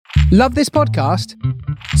Love this podcast?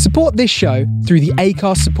 Support this show through the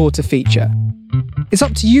Acast supporter feature. It's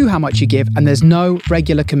up to you how much you give, and there's no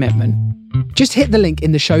regular commitment. Just hit the link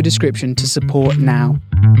in the show description to support now.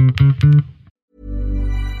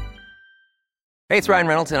 Hey, it's Ryan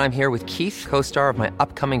Reynolds, and I'm here with Keith, co-star of my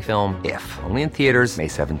upcoming film, If, only in theaters May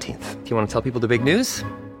 17th. Do you want to tell people the big news?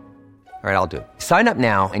 All right, I'll do it. Sign up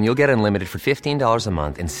now and you'll get unlimited for $15 a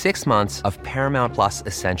month and 6 months of Paramount Plus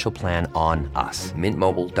Essential Plan on us.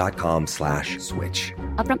 MintMobile.com/switch.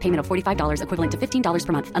 Upfront payment of $45 equivalent to $15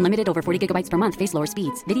 per month. Unlimited over 40 gigabytes per month. Face lower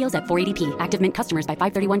speeds. Videos at 480p. Active Mint customers by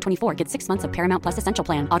 531.24 get 6 months of Paramount Plus Essential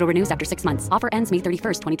Plan. Auto renews after 6 months. Offer ends May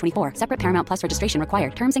 31st, 2024. Separate Paramount Plus registration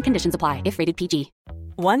required. Terms and conditions apply if rated PG.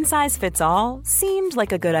 One size fits all seemed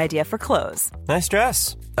like a good idea for clothes. Nice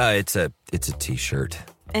dress. It's a t-shirt.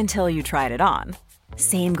 Until you tried it on.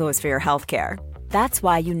 Same goes for your healthcare. That's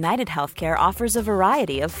why United Healthcare offers a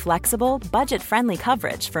variety of flexible, budget-friendly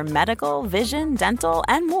coverage for medical, vision, dental,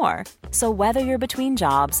 and more. So whether you're between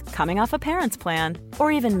jobs, coming off a parent's plan, or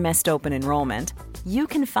even missed open enrollment, you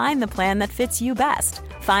can find the plan that fits you best.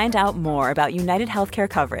 Find out more about United Healthcare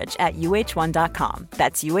coverage at uh1.com.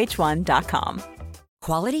 That's uh1.com.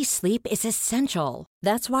 Quality sleep is essential.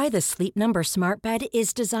 That's why the Sleep Number Smart Bed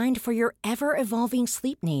is designed for your ever-evolving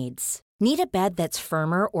sleep needs. Need a bed that's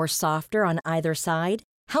firmer or softer on either side?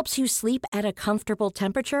 Helps you sleep at a comfortable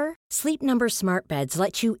temperature? Sleep Number Smart Beds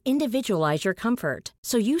let you individualize your comfort,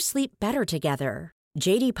 so you sleep better together.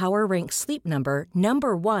 J.D. Power ranks Sleep Number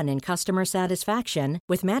number 1 in customer satisfaction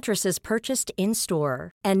with mattresses purchased in-store.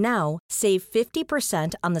 And now, save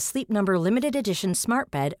 50% on the Sleep Number Limited Edition Smart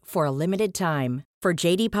Bed for a limited time. For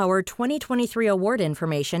J.D. Power 2023 award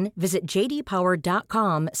information, visit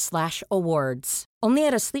jdpower.com/awards. Only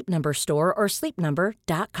at a Sleep Number store or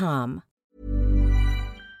sleepnumber.com.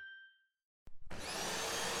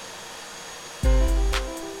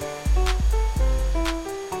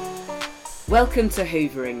 Welcome to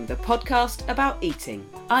Hoovering, the podcast about eating.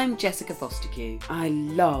 I'm Jessica Fostekew. I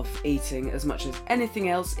love eating as much as anything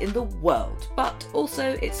else in the world, but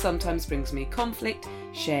also it sometimes brings me conflict,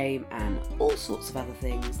 shame, and all sorts of other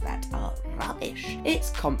things that are rubbish. It's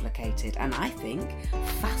complicated and I think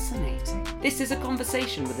fascinating. This is a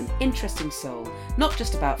conversation with an interesting soul, not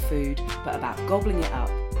just about food, but about gobbling it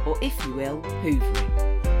up, or if you will, hoovering.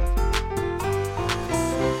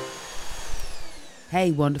 Hey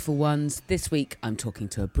wonderful ones, this week I'm talking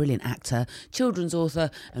to a brilliant actor, children's author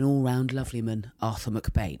and all-round lovely man, Arthur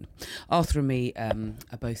McBain. Arthur and me are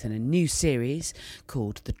both in a new series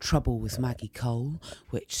called The Trouble with Maggie Cole,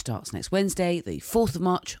 which starts next Wednesday, the 4th of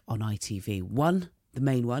March on ITV1. The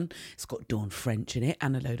main one. It's got Dawn French in it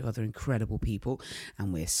and a load of other incredible people,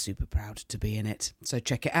 and we're super proud to be in it. So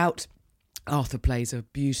check it out. Arthur plays a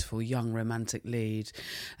beautiful young romantic lead,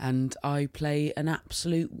 and I play an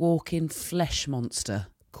absolute walk-in flesh monster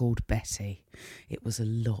called Betty. It was a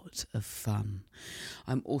lot of fun.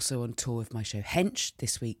 I'm also on tour with my show Hench.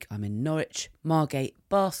 This week I'm in Norwich, Margate,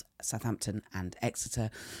 Bath, Southampton and Exeter,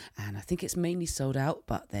 and I think it's mainly sold out,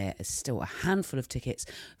 but there is still a handful of tickets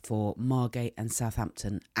for Margate and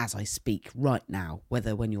Southampton as I speak right now.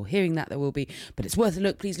 Whether when you're hearing that there will be, but it's worth a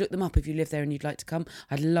look. Please look them up if you live there and you'd like to come.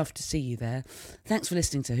 I'd love to see you there. Thanks for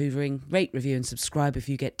listening to Hoovering. Rate, review and subscribe if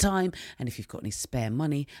you get time, and if you've got any spare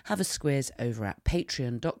money, have a squiz over at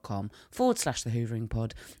patreon.com/The Hoovering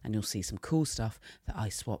Pod, and you'll see some cool stuff that I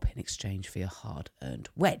swap in exchange for your hard-earned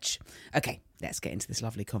wedge. Okay, let's get into this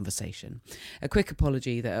lovely conversation. A quick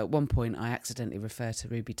apology that at one point I accidentally refer to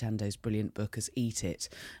Ruby Tando's brilliant book as Eat It,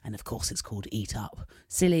 and of course it's called Eat Up.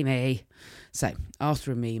 Silly me. So,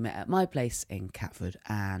 Arthur and me met at my place in Catford,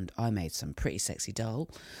 and I made some pretty sexy dal.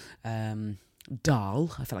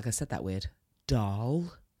 Dal, I felt like I said that weird.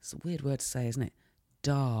 Dal. It's a weird word to say, isn't it?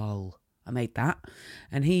 Dal. I made that,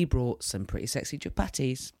 and he brought some pretty sexy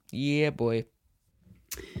chapatis. Yeah, boy.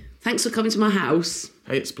 Thanks for coming to my house.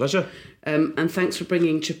 Hey, it's a pleasure. And thanks for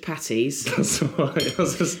bringing chapatis. That's all right.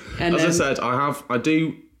 As I said, I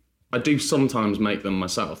do sometimes make them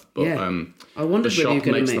myself, but yeah. I wondered the whether shop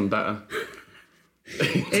makes them better.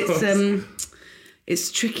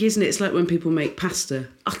 It's tricky, isn't it? It's like when people make pasta.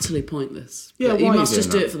 Utterly pointless. Yeah, you must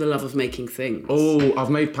just do it for the love of making things. Oh,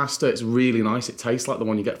 I've made pasta. It's really nice. It tastes like the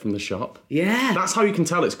one you get from the shop. Yeah. That's how you can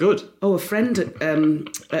tell it's good. Oh, a friend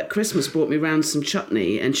at Christmas brought me round some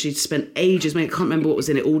chutney, and she'd spent ages making, I can't remember what was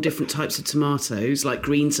in it, all different types of tomatoes, like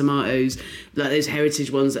green tomatoes, like those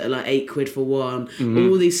heritage ones that are like £8 for one,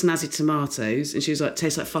 all these snazzy tomatoes, and she was like,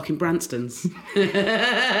 tastes like fucking Branston's.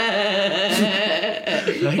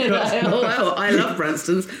 Well, I love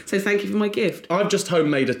Branston's, so thank you for my gift. I've just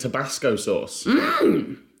homemade a Tabasco sauce.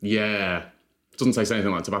 Yeah. Doesn't taste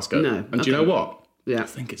anything like Tabasco. No. And do you know what? Yeah. I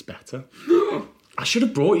think it's better. I should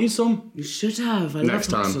have brought you some. You should have. I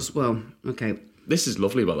Next love hot time. sauce. Well, okay. This is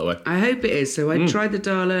lovely, by the way. I hope it is. So I tried the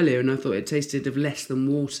dal earlier and I thought it tasted of less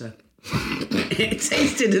than water. It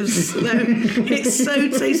tasted of it so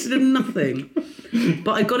tasted of nothing.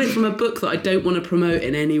 But I got it from a book that I don't want to promote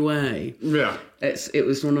in any way. Yeah. It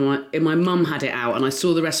was one of my mum had it out and I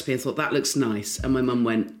saw the recipe and thought that looks nice, and my mum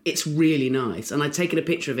went, it's really nice, and I'd taken a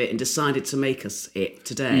picture of it and decided to make us it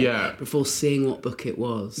today before seeing what book it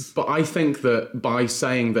was. But I think that by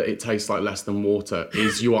saying that it tastes like less than water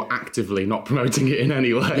is you are actively not promoting it in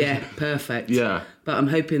any way. Yeah, perfect. Yeah. But I'm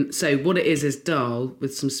hoping, so what it is dal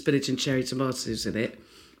with some spinach and cherry tomatoes in it.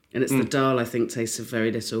 And it's the dal, I think, tastes of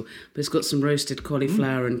very little. But it's got some roasted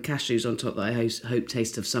cauliflower and cashews on top that I hope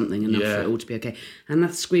taste of something enough for it all to be okay. And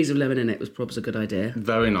that squeeze of lemon in it was probably a good idea.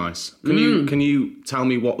 Very nice. Can you tell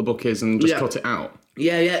me what the book is and just cut it out?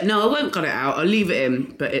 Yeah. No, I won't cut it out. I'll leave it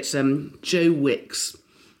in. But it's Joe Wicks.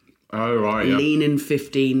 Oh, right, yeah. Lean in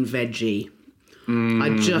 15 veggie.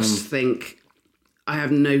 I just think I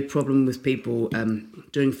have no problem with people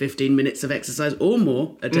doing 15 minutes of exercise or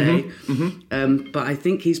more a day. But I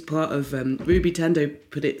think he's part of... Ruby Tando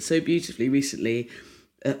put it so beautifully recently,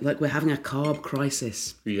 like we're having a carb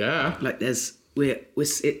crisis. Yeah. Like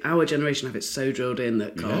our generation have it so drilled in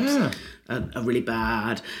that carbs are really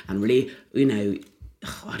bad and really,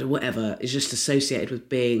 whatever, is just associated with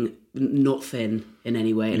being not thin in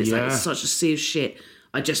any way. And it's like, it's such a sea of shit.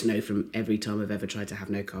 I just know from every time I've ever tried to have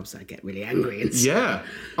no carbs that I get really angry and stuff. Yeah.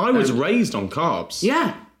 I was raised on carbs.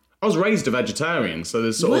 Yeah. I was raised a vegetarian, so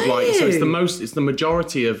there's sort of like, so it's the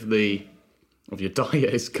majority of your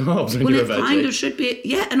diet is carbs when you're a veggie. Well, it kind of should be,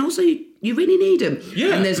 and also you really need them.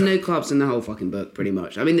 Yeah. And there's no carbs in the whole fucking book, pretty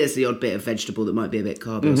much. I mean, there's the odd bit of vegetable that might be a bit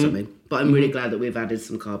carby or something, but I'm really glad that we've added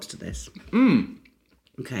some carbs to this.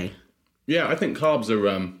 Okay. Yeah, I think carbs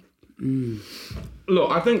are,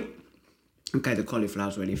 look, I think... Okay, the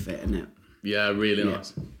cauliflower's really fit, isn't it? Yeah, really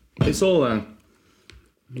nice. It's all...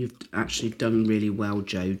 You've actually done really well,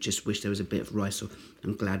 Joe. Just wish there was a bit of rice.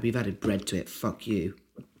 I'm glad we've added bread to it. Fuck you.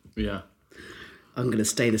 Yeah. I'm going to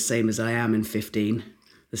stay the same as I am in 15.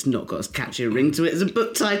 It's not got as catchy a ring to it as a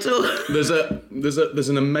book title. There's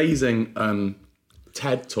an amazing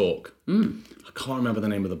TED talk. I can't remember the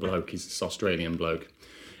name of the bloke. He's this Australian bloke.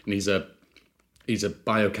 And he's a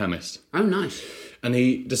biochemist. Oh, nice. And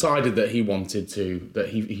he decided that he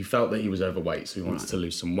felt that he was overweight, so he wanted to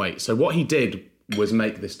lose some weight. So what he did was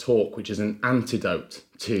make this talk, which is an antidote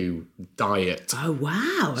to diet. Oh,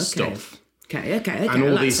 wow. Okay. Stuff. Okay. And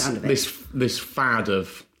all this fad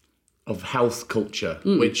of health culture,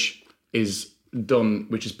 which is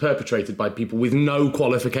perpetrated by people with no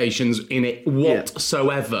qualifications in it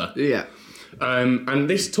whatsoever. Yeah. And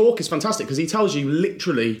this talk is fantastic because he tells you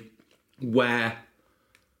literally where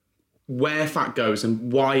fat goes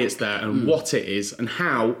and why it's there and what it is and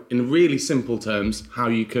how, in really simple terms, how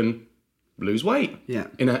you can lose weight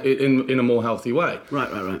in a more healthy way.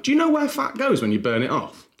 Right. Do you know where fat goes when you burn it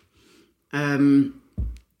off? To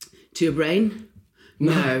your brain?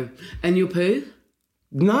 No. And your poo?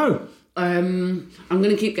 No. I'm going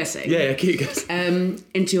to keep guessing. Yeah, keep guessing.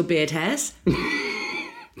 Into your beard hairs?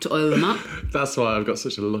 To oil them up? That's why I've got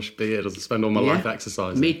such a lush beard. I spend all my life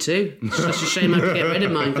exercising. Me too. It's such a shame I have to get rid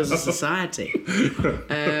of mine because of society.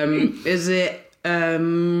 Is it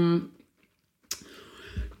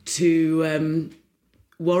to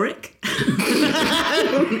Warwick?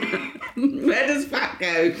 Where does fat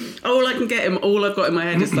go? All I've got in my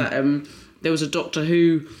head is that there was a Doctor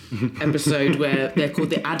Who episode where they're called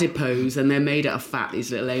the adipose and they're made out of fat, these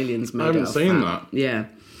little aliens made out of fat. I haven't seen that. Yeah.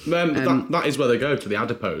 That is where they go, to the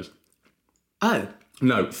adipose. Oh.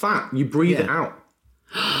 No, fat. You breathe it out.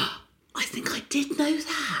 I think I did know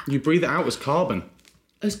that. You breathe it out as carbon.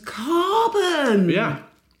 As carbon? Yeah.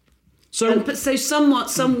 So some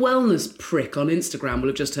wellness prick on Instagram will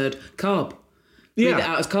have just heard carb. Breathe it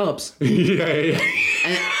out as carbs. Yeah.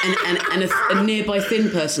 And a nearby thin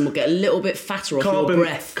person will get a little bit fatter off your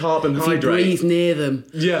breath. Carbohydrate. If you breathe near them.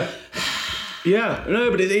 Yeah. Yeah.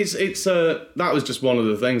 No, but it's that was just one of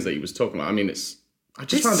the things that he was talking about. I mean, I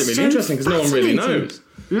just found it really interesting because no one really knows.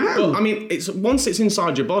 Yeah. But I mean, once it's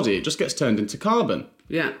inside your body, it just gets turned into carbon.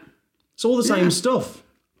 Yeah. It's all the same stuff.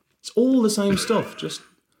 It's all the same stuff.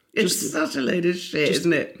 It's such a load of shit,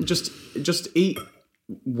 isn't it? Just eat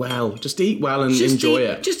well. Just eat well and enjoy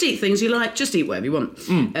it. Just eat things you like. Just eat whatever you want.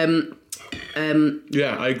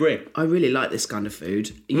 Yeah, I agree. I really like this kind of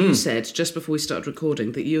food. You said just before we started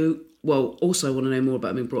recording that you also want to know more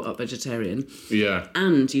about being brought up vegetarian. Yeah.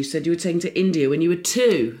 And you said you were taken to India when you were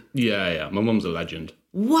 2. Yeah. My mum's a legend.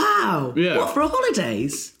 Wow. Yeah. What, for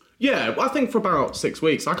holidays? Yeah, I think for about 6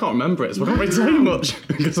 weeks. I can't remember it, so I can't really say much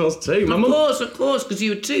because I was 2. Of course, because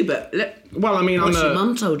you were 2, but... Well, I mean, what's your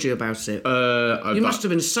mum told you about it? You must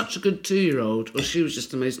have been such a good 2-year-old, or she was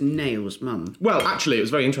just the most nails mum. Well, actually, it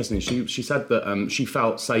was very interesting. She said that she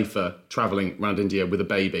felt safer travelling around India with a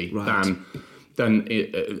baby than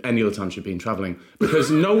any other time she'd been travelling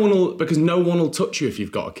because no one will touch you if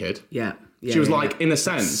you've got a kid. Yeah. She was like, in a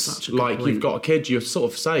sense, like point. You've got a kid, you're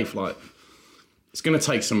sort of safe. Like, it's going to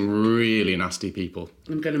take some really nasty people.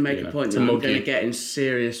 I'm going to make a point that I'm going to get in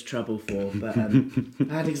serious trouble for, but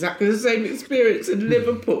I had exactly the same experience in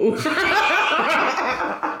Liverpool.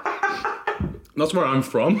 That's where I'm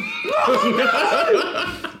from.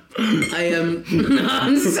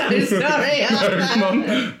 I'm so sorry.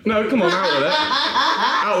 Come on,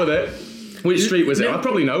 out with it. Which street was it? I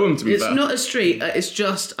probably know them, to be fair. It's not a street. It's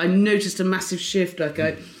just I noticed a massive shift.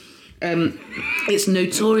 It's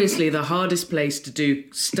notoriously the hardest place to do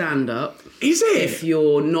stand-up. Is it? If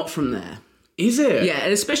you're not from there. Is it? Yeah,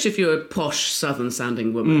 and especially if you're a posh,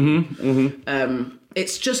 southern-sounding woman.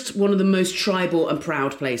 It's just one of the most tribal and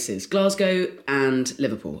proud places. Glasgow and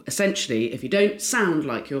Liverpool. Essentially, if you don't sound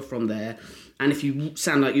like you're from there, and if you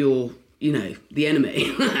sound like you're, the enemy,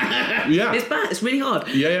 it's bad. It's really hard.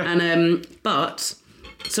 Yeah. And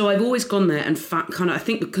so I've always gone there and I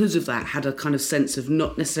think because of that, had a kind of sense of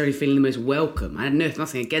not necessarily feeling the most welcome. I had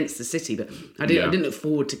nothing against the city, but I didn't look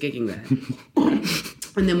forward to gigging there.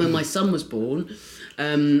 And then when my son was born,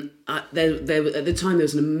 at the time there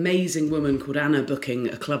was an amazing woman called Anna booking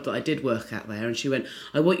a club that I did work at there, and she went,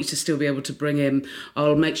 I want you to still be able to bring him.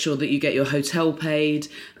 I'll make sure that you get your hotel paid,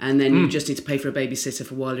 and then you just need to pay for a babysitter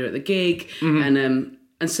for while you're at the gig. And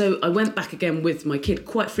so I went back again with my kid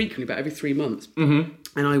quite frequently, about every 3 months.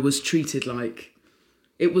 And I was treated like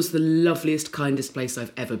it was the loveliest, kindest place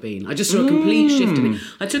I've ever been. I just saw a complete shift in it.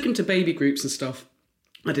 I took him to baby groups and stuff.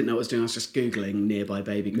 I didn't know what I was doing. I was just Googling nearby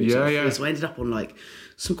baby groups. So I ended up on like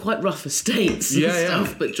some quite rough estates and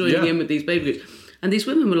stuff, but joining in with these baby groups. And these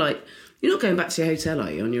women were like, you're not going back to your hotel,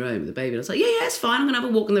 are you, on your own with the baby? And I was like, yeah, it's fine. I'm going to have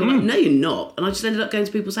a walk. And they were like, no, you're not. And I just ended up going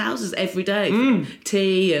to people's houses every day for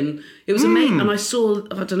tea. And it was amazing. And I saw,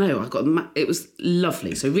 I don't know, it was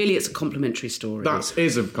lovely. So really it's a complimentary story. That's a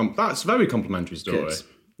very complimentary story. Good.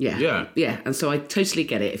 Yeah. And so I totally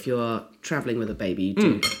get it. If you're travelling with a baby,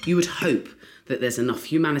 you would hope that there's enough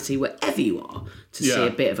humanity wherever you are to see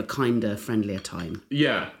a bit of a kinder, friendlier time.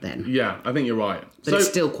 Yeah. Then. Yeah, I think you're right. But it's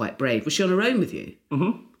still quite brave. Was she on her own with you?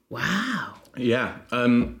 Mm-hmm. Wow. Yeah.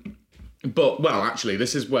 Actually,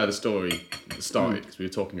 this is where the story started, because we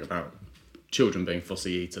were talking about children being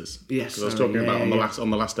fussy eaters. Yes. Because I was talking about on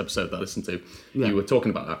the last episode that I listened to, you were talking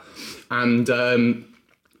about that. And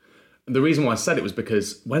the reason why I said it was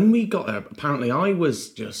because when we got there, apparently I was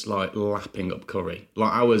just like lapping up curry.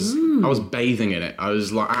 Like I was bathing in it. I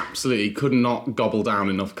was like absolutely could not gobble down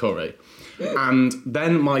enough curry. And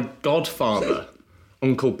then my godfather,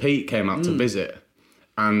 Uncle Pete, came out to visit,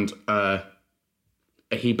 and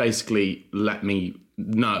he basically let me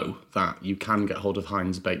know that you can get hold of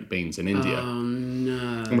Heinz baked beans in India. Oh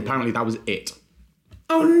no! And apparently that was it.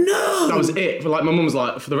 Oh no! That was it. Like my mum was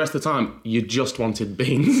like, for the rest of the time, you just wanted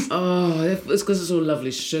beans. Oh, it's because it's all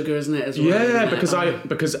lovely sugar, isn't it? As well, yeah,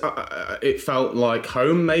 because it felt like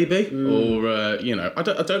home, maybe, or I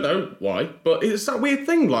don't know why, but it's that weird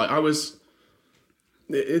thing. Like I was,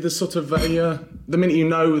 there's sort of the minute you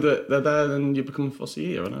know that they're there, then you become a fussy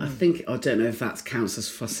eater. I don't know if that counts as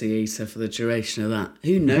fussy eater for the duration of that.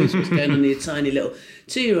 Who knows what's going on in your tiny little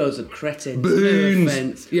 2-year-olds are cretins. Beans. No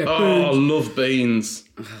offence. Yeah, I love beans.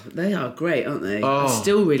 Oh, they are great, aren't they? Oh, I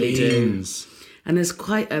still really beans. do. And there's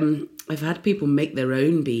quite I've had people make their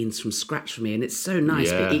own beans from scratch for me, and it's so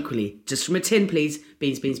nice. But equally, just from a tin, please.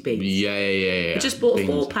 Beans. Yeah. I just bought a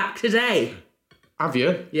 4-pack today. Have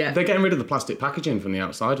you? Yeah. They're getting rid of the plastic packaging from the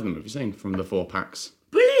outside of them, have you seen? From the 4-packs.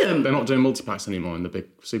 Brilliant! They're not doing multi-packs anymore in the big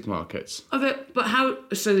supermarkets. But how...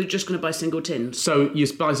 So they're just going to buy single tins? So you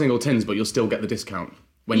buy single tins, but you'll still get the discount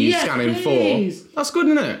when you scan in 4. That's good,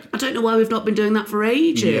 isn't it? I don't know why we've not been doing that for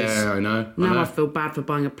ages. Yeah, I know. Now I feel bad for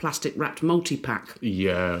buying a plastic-wrapped multi-pack.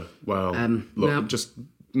 Yeah, well, now, just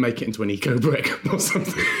make it into an eco-brick or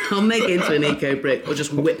something. I'll make it into an eco-brick or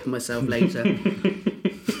just whip myself later.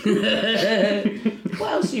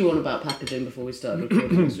 What else do you want about packaging before we start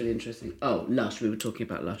recording? It's really interesting. Oh, Lush. We were talking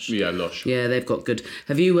about Lush. Yeah, Lush. Yeah, they've got good...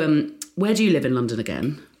 Have you... where do you live in London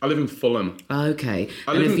again? I live in Fulham. Okay.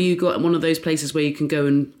 And have you got one of those places where you can go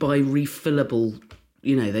and buy refillable...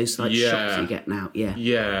 those shops you get now? Yeah.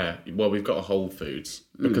 Yeah. Well, we've got a Whole Foods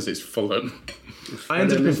because it's Fulham. I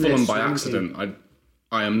ended up in Fulham by accident.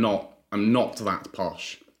 I'm not that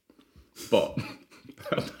posh, but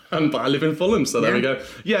But I live in Fulham, so there we go.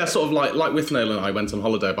 Yeah, sort of like Withnail and I went on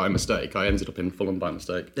holiday by mistake. I ended up in Fulham by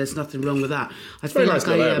mistake. There's nothing wrong with that. I feel like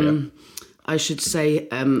I should say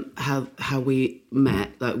how we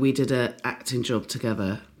met. Like we did an acting job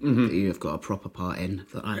together that you've got a proper part in,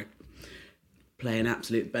 that I play an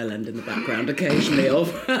absolute bellend in the background occasionally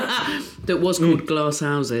of, that was called Glass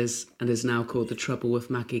Houses and is now called The Trouble with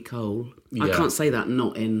Maggie Cole. I can't say that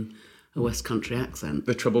not in a West Country accent.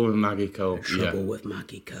 The Trouble with Maggie Cole. The Trouble with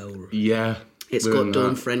Maggie Cole. Yeah. It's got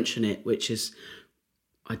Dawn French in it, which is,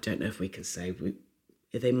 I don't know if we can say,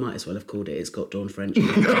 they might as well have called it It's Got Dawn French in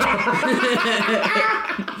it.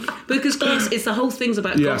 Because it's the whole thing's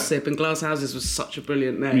about gossip, and Glass Houses was such a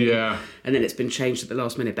brilliant name. Yeah. And then it's been changed at the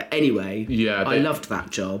last minute. But anyway, I loved that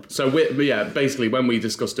job. So, basically, when we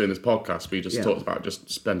discussed doing this podcast, we just talked about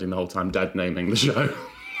just spending the whole time dead naming the show.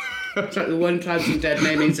 It's like the one time some dead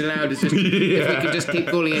naming's allowed is just if we could just keep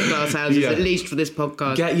calling it Glass Houses, at least for this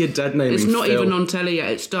podcast. Get your dead naming. It's not even on telly yet.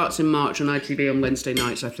 It starts in March on ITV on Wednesday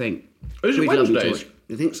nights, I think. Is it Wednesdays?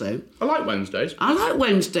 You think so? I like Wednesdays. I like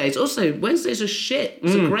Wednesdays. Also, Wednesdays are shit.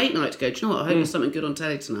 It's a great night to go. Do you know what? I hope there's something good on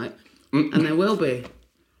telly tonight. And there will be.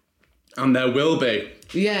 And there will be.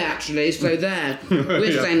 Yeah, actually. So there.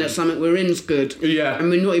 We're saying that something we're in's good. Yeah. And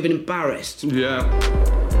we're not even embarrassed. Yeah.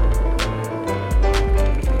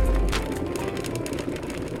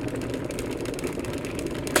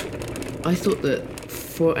 I thought that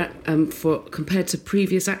for compared to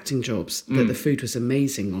previous acting jobs, that the food was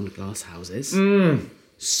amazing on Glass Houses.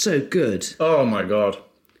 So good. Oh my God.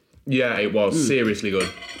 Yeah, it was seriously good.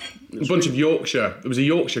 A bunch of Yorkshire. It was a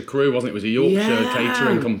Yorkshire crew, wasn't it? It was a Yorkshire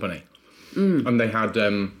catering company, and they had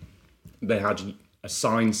a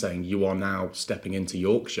sign saying "You are now stepping into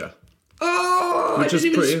Yorkshire." Oh, I didn't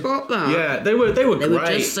even spot that. Yeah, they were great. They were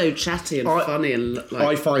just so chatty and funny and like,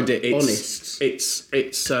 I find it's honest.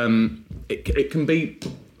 It can be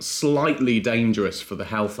slightly dangerous for the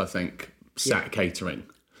health, I think, set catering.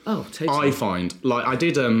 Oh, totally. I find, like, I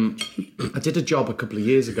did a job a couple of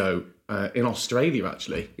years ago in Australia,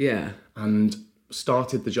 actually. Yeah. And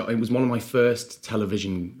started the job. It was one of my first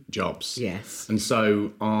television jobs. Yes. And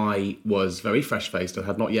so I was very fresh-faced and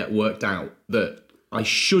had not yet worked out that I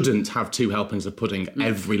shouldn't have 2 helpings of pudding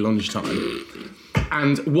every lunchtime.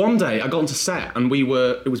 And one day I got onto set and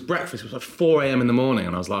it was breakfast. It was like 4 a.m. in the morning,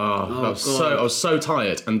 and I was like, I was so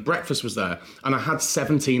tired. And breakfast was there, and I had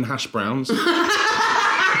 17 hash browns.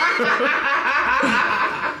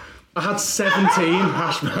 I had 17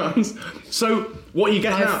 hash browns. So what you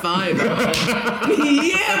get now? High five.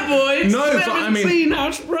 Yeah, boys. No, but I mean, 17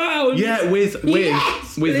 hash browns. Yeah, with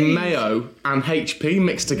mayo and HP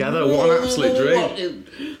mixed together. What an absolute dream.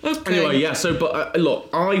 Okay. Anyway, yeah. So, but look,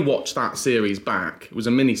 I watched that series back. It was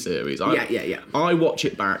a mini series. Yeah. I watch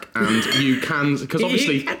it back, and you can, because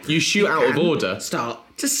obviously you shoot out of order. Start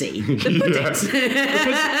to see the puddings.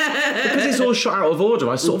 because it's all shot out of order.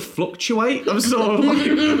 I sort of fluctuate. I'm sort of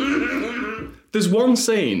like. There's one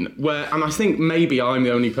scene where, and I think maybe I'm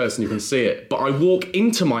the only person who can see it, but I walk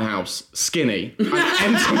into my house skinny and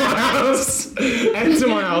enter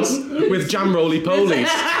my house with jam roly-polies.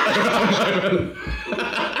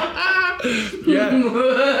 Yeah.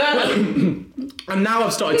 And now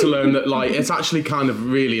I've started to learn that, like, it's actually kind of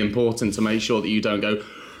really important to make sure that you don't go,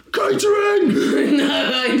 catering! No,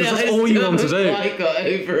 I know. That's all you want to do. I got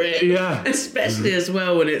over it. Yeah. Especially as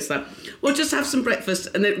well when it's like, well, just have some breakfast.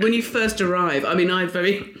 And then when you first arrive, I mean, I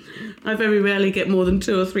very rarely get more than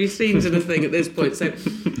 2 or 3 scenes in a thing at this point. So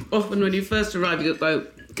often when you first arrive, you go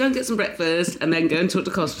and get some breakfast and then go and talk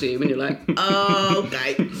to costume. And you're like, oh,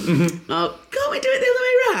 okay. Oh, can't we do it the other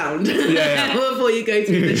way around? Yeah. Before you go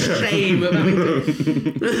through the shame of having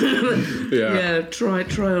to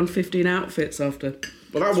try on 15 outfits after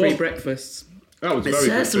 3 breakfasts. That was very good. It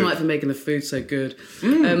serves them right for making the food so good.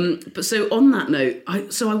 But so on that note, I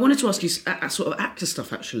wanted to ask you sort of actor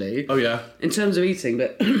stuff, actually. Oh, yeah. In terms of eating,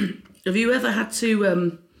 but have you ever had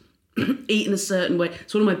to eat in a certain way?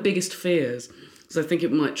 It's one of my biggest fears, because I think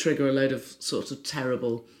it might trigger a load of sort of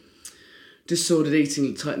terrible disordered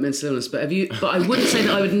eating type mental illness. But I wouldn't say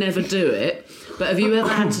that I would never do it, but have you ever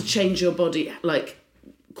had to change your body, like,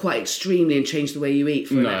 quite extremely and change the way you eat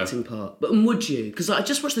for an acting part? But would you? Because I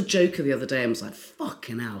just watched The Joker the other day and was like,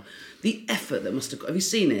 fucking hell, the effort that must have got. Have you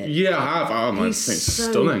seen it? Yeah, I have. Oh, my, it's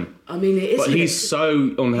stunning. I mean, it is. But he's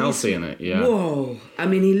so unhealthy in it, yeah. Whoa. I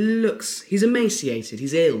mean, he's emaciated,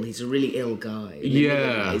 he's ill, he's a really ill guy.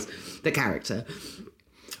 Yeah. The character.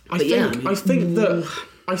 I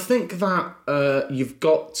think that you've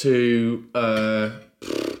got to, I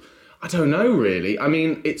don't know really. I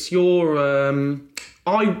mean, it's your,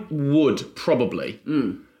 I would probably,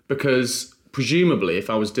 because presumably, if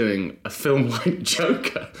I was doing a film like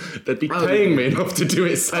Joker, they'd be paying me enough to do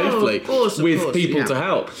it safely of course, people to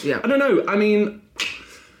help. Yeah. I don't know. I mean,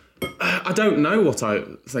 I don't know what I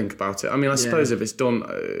think about it. I mean, I suppose if it's done,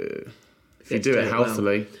 if you do it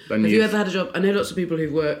healthily, then Have you ever had a job? I know lots of people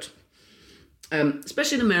who've worked,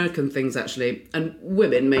 especially in American things actually, and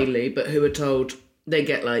women mainly, but who are told they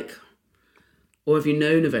get like, or have you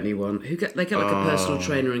known of anyone who get like a personal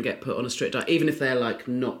trainer and get put on a strict diet, even if they're like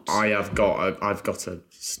not? I've got a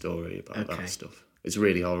story about that stuff. It's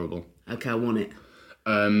really horrible. Okay, I want it.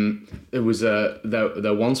 There was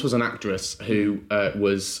there once was an actress who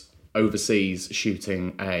was overseas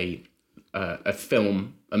shooting a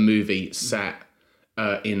film, a movie set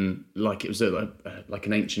in like it was like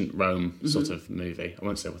an ancient Rome sort of movie. I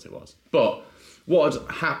won't say what it was, but what had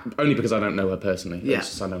happened, only because I don't know her personally. Yeah.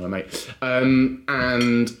 Just I know her mate.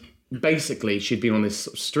 And basically, she'd been on this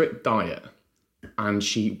sort of strict diet, and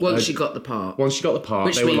once she got the part, which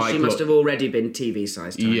they means were like, she must have already been TV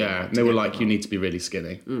sized. Yeah, and they were like, you need to be really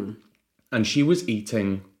skinny. And she was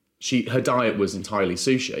eating. Her diet was entirely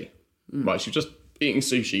sushi. Right, she was just eating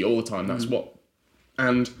sushi all the time. That's what.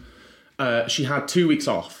 And she had 2 weeks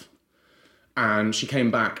off, and she came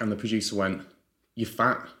back, and the producer went, "You're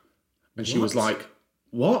fat." And she was like,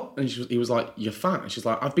 "What?" And he was like, "You're fat." And she's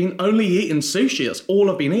like, "I've been only eating sushi. That's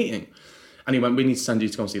all I've been eating." And he went, "We need to send you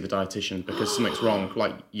to go and see the dietitian because something's wrong.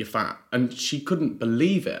 Like, you're fat." And she couldn't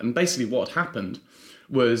believe it. And basically what had happened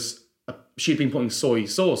was she'd been putting soy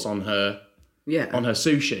sauce on her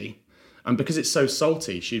sushi. And because it's so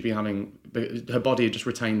salty, her body had just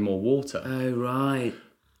retained more water. Oh, right.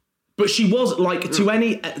 But she was like,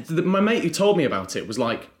 my mate who told me about it was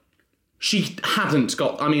like, she hadn't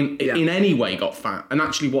got, in any way got fat. And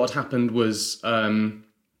actually what had happened was, I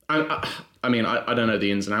don't know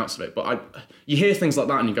the ins and outs of it, but you hear things like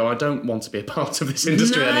that and you go, I don't want to be a part of this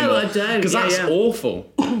industry anymore. No, I don't. Because that's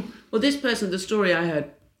awful. Well, this person, the story I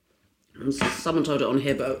heard, someone told it on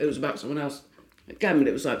here, but it was about someone else. Again, but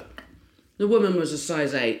it was like, the woman was a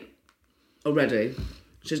size 8 already.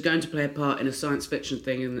 She's going to play a part in a science fiction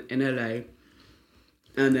thing in LA.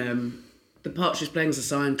 And the part she's playing is a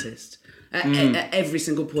scientist. At every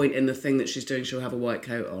single point in the thing that she's doing, she'll have a white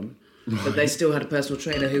coat on. Right. But they still had a personal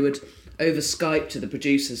trainer who would, over Skype to the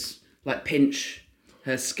producers, like pinch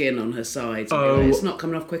her skin on her sides. And be like, it's not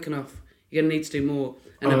coming off quick enough. You're going to need to do more.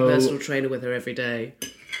 And a personal trainer with her every day.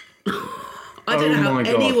 I don't know how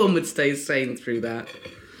anyone would stay sane through that.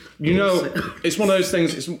 You know, it's one of those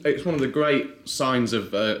things. It's one of the great signs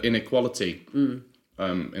of inequality in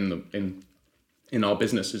our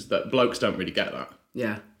business is that blokes don't really get that.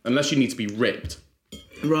 Yeah. Unless you need to be ripped.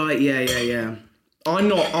 Right. Yeah. I'm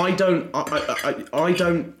not. I don't.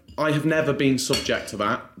 I have never been subject to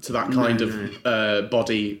that kind of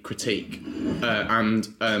body critique, and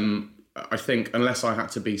I think unless I had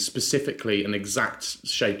to be specifically an exact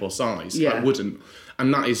shape or size, I wouldn't.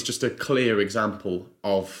 And that is just a clear example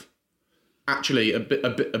of actually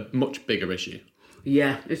a much bigger issue.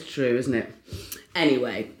 Yeah, it's true, isn't it?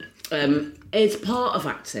 Anyway, it's part of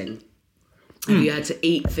acting. Have you had to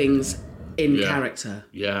eat things in character?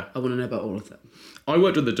 Yeah. I want to know about all of them. I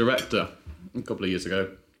worked with a director a couple of years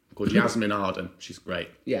ago called Yasmin Arden. She's great.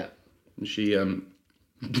 Yeah. And she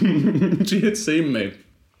she had seen me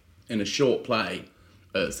in a short play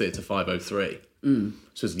at Theatre 503.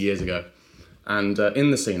 This was years ago. And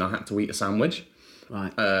in the scene, I had to eat a sandwich.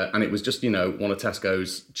 Right. And it was just, one of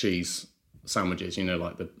Tesco's cheese sandwiches,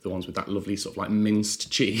 like the ones with that lovely sort of like minced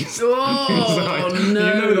cheese. Oh, no. You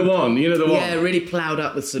know the one. Yeah, really ploughed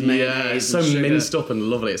up with some mayonnaise. Yeah, it's so minced up and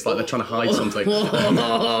lovely. It's like they're trying to hide something.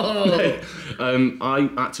 I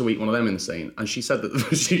had to eat one of them in the scene. And she said that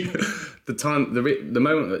the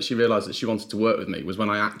moment that she realised that she wanted to work with me was when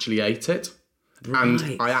I actually ate it. Right.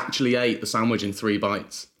 And I actually ate the sandwich in 3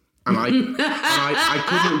 bites. And I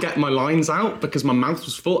couldn't get my lines out because my mouth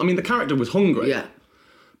was full. I mean, the character was hungry. Yeah.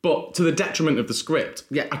 But to the detriment of the script,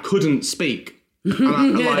 I couldn't speak. Because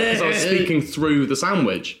I was speaking through the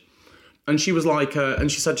sandwich. And she was like,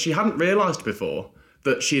 and she said she hadn't realised before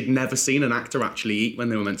that she had never seen an actor actually eat when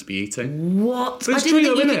they were meant to be eating. What? I didn't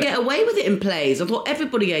think you could get away with it in plays. I thought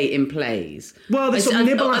everybody ate in plays. Well, they sort of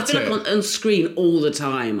nibble at it. I feel like on screen all the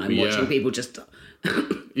time I'm watching people just...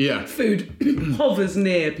 Food hovers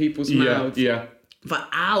near people's mouths. Yeah. For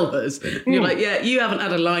hours. And you're like, you haven't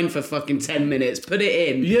had a line for fucking 10 minutes. Put it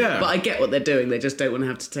in. Yeah. But I get what they're doing. They just don't want to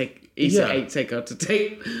have to take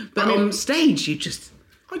take. But on stage, you just...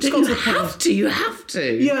 You have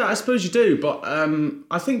to. Yeah, I suppose you do. But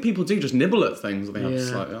I think people do just nibble at things. And they're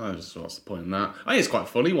just like, what's the point in that? I think it's quite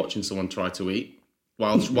funny watching someone try to eat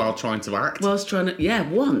while trying to act. Whilst trying to... Yeah,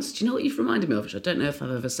 once. Do you know what you've reminded me of? Which I don't know if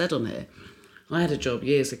I've ever said on here. I had a job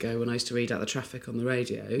years ago when I used to read out the traffic on the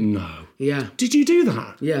radio. No. Yeah. Did you do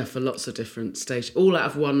that? Yeah, for lots of different stations. All out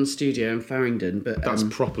of one studio in Farringdon. But That's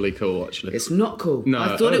properly cool, actually. it's not cool. No.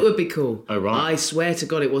 I thought it would be cool. Oh, right. I swear to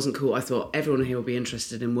God it wasn't cool. I thought everyone here would be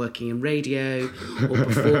interested in working in radio or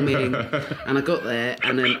performing. And I got there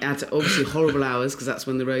and then I had to, obviously horrible hours because that's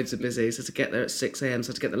when the roads are busy. So to get there at 6 a.m,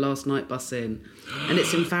 so to get the last night bus in. And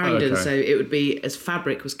it's in Farringdon, Okay. so it would be as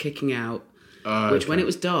fabric was kicking out. Which, when it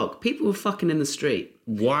was dark, people were fucking in the street.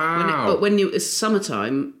 Wow. But when it's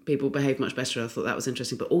summertime, people behave much better. I thought that was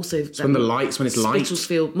interesting. But also... when it's light.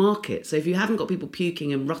 Spitalsfield Market. So if you haven't got people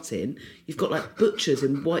puking and rutting, you've got like butchers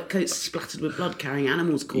in white coats splattered with blood carrying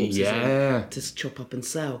animals' corpses in to chop up and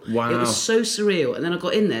sell. Wow. It was so surreal. And then I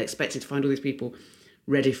got in there expecting to find all these people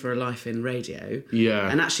ready for a life in radio.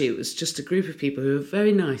 Yeah. And actually it was just a group of people who were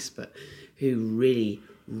very nice, but who really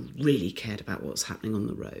cared about what was happening on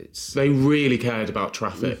the roads. They really cared about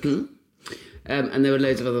traffic. Mm-hmm. And there were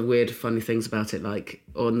loads of other weird, funny things about it, like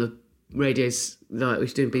on the radios, like we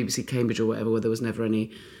was doing BBC Cambridge or whatever, where there was never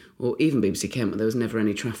any, or even BBC Kent, where there was never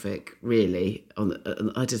any traffic, really.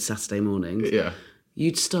 I did Saturday mornings. Yeah.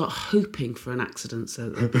 You'd start hoping for an accident so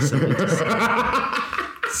that there'd be something to see.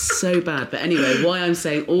 So bad. But anyway, why I'm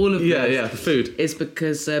saying all of this the food. is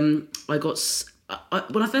because when I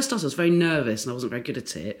first started, I was very nervous and I wasn't very good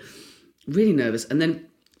at it. Really nervous. And then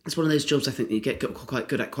it's one of those jobs I think that you get quite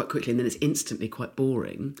good at quite quickly and then it's instantly quite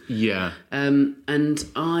boring. Yeah. And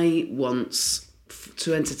I once,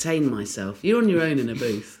 to entertain myself, you're on your own in a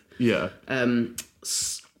booth. Yeah.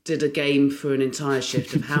 Did a game for an entire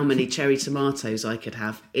shift of how many cherry tomatoes I could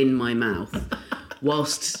have in my mouth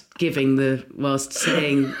whilst saying,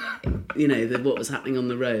 what was happening on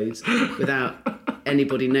the roads without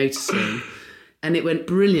anybody noticing. And it went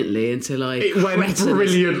brilliantly until It went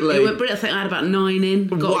brilliantly. I think I had about 9 in.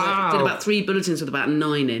 Did about 3 bulletins with about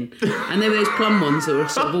 9 in. And there were those plum ones that were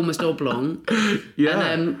sort of almost oblong. Yeah.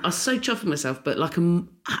 And I was so chuffed with myself, but like an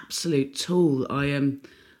absolute tool, I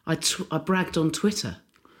bragged on Twitter.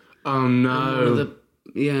 Oh, no.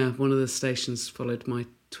 One of the stations followed my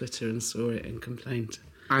Twitter and saw it and complained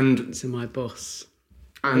to my boss.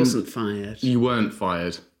 I wasn't fired. You weren't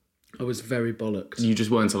fired. I was very bollocked. You just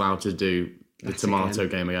weren't allowed to do the tomato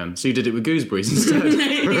game again. So you did it with gooseberries instead.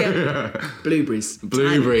 Blueberries.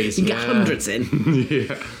 Blueberries. You can get hundreds in.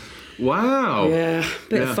 Yeah. Wow. Yeah.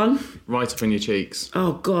 Bit of fun. Right up in your cheeks.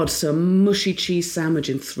 Oh, God. So a mushy cheese sandwich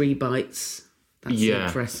in 3 bites. That's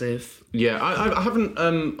impressive. Yeah. I haven't...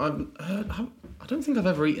 I don't think I've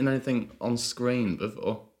ever eaten anything on screen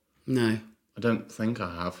before. No. I don't think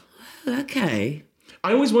I have. Okay.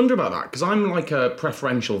 I always wonder about that because I'm like a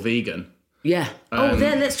preferential vegan. Yeah.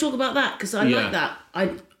 Let's talk about that because I Yeah. like that. I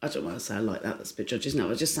don't want to say I like that. That's a bit judgy, isn't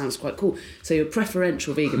it? It just sounds quite cool. So you're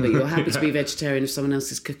preferential vegan, but you're happy to be vegetarian if someone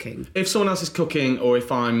else is cooking. If someone else is cooking or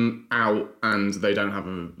if I'm out and they don't have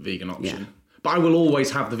a vegan option. Yeah. But I will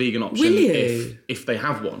always have the vegan option Will you? if they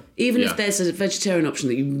have one. Even if there's a vegetarian option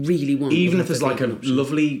that you really want. Even if there's like a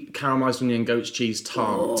lovely caramelised onion goat's cheese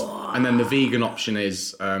tart, and then the vegan option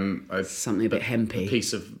is something a bit hempy. A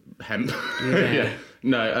piece of hemp. Yeah.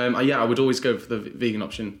 No, I would always go for the vegan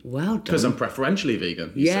option. Well done. Because I'm preferentially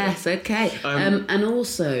vegan. Yes, okay. And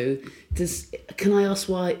also, can I ask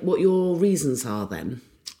what your reasons are then?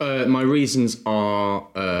 My reasons are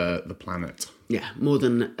the planet. Yeah, more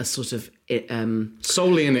than a sort of...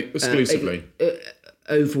 solely and exclusively.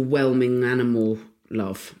 Overwhelming animal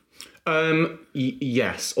love.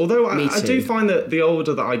 Yes. Although I do find that the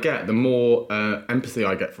older that I get, the more empathy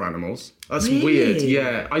I get for animals. That's weird.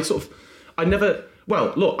 Yeah.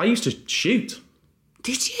 Well, look, I used to shoot.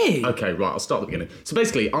 Did you? Okay, right, I'll start at the beginning. So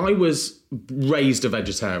basically, I was raised a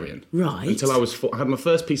vegetarian. Right. Until I had my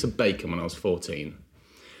first piece of bacon when I was 14.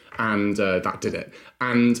 And that did it.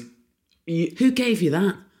 And... Who gave you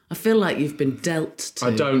that? I feel like you've been dealt to.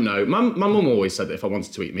 I don't know. My mum always said that if I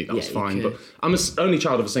wanted to eat meat, that was fine. But I'm an only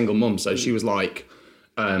child of a single mum, so she was like,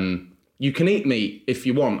 you can eat meat if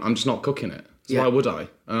you want, I'm just not cooking it. So why would I?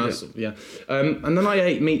 And then I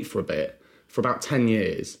ate meat for a bit, for about 10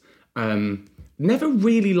 years. Never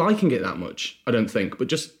really liking it that much, I don't think, but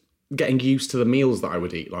just getting used to the meals that I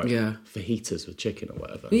would eat, like fajitas with chicken or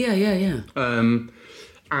whatever. Yeah.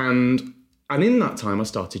 And in that time, I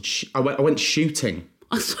started... I went shooting.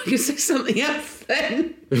 I thought you said something else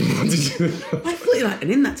then. What did you... I thought you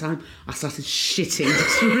and in that time, I started shitting.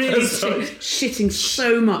 Just really shitting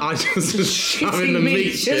so much. I just was having the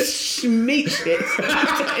meat shit. Just meat shit.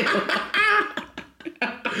 I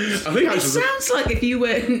think it sounds like if you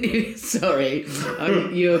were... Sorry.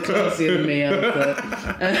 You're classier than me, Arthur.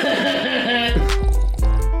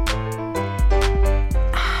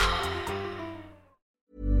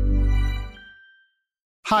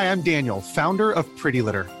 Hi, I'm Daniel, founder of Pretty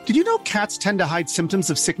Litter. Did you know cats tend to hide symptoms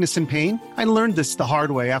of sickness and pain? I learned this the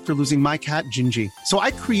hard way after losing my cat, Gingy. So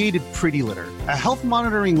I created Pretty Litter, a health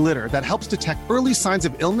monitoring litter that helps detect early signs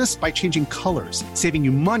of illness by changing colors, saving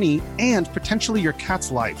you money and potentially your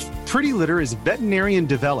cat's life. Pretty Litter is veterinarian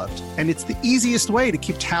developed, and it's the easiest way to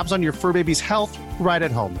keep tabs on your fur baby's health right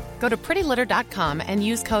at home. Go to prettylitter.com and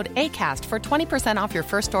use code ACAST for 20% off your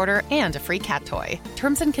first order and a free cat toy.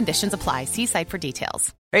 Terms and conditions apply. See site for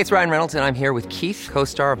details. Hey, it's Ryan Reynolds, and I'm here with Keith,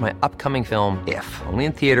 co-star of my upcoming film, If, only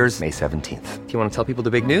in theaters May 17th. Do you want to tell people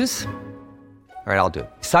the big news? All right, I'll do it.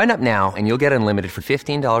 Sign up now and you'll get unlimited for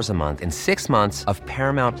 $15 a month and 6 months of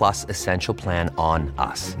Paramount Plus Essential Plan on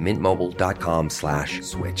us.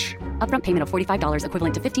 Mintmobile.com/switch. Upfront payment of $45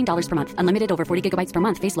 equivalent to $15 per month. Unlimited over 40 gigabytes per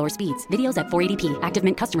month. Face lower speeds. Videos at 480p. Active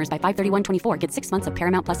Mint customers by 531.24 get 6 months of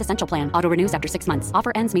Paramount Plus Essential Plan. Auto renews after 6 months.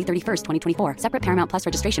 Offer ends May 31st, 2024. Separate Paramount Plus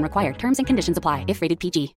registration required. Terms and conditions apply if rated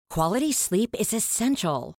PG. Quality sleep is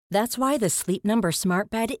essential. That's why the Sleep Number Smart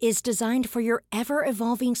Bed is designed for your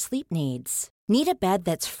ever-evolving sleep needs. Need a bed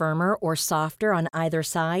that's firmer or softer on either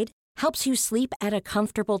side? Helps you sleep at a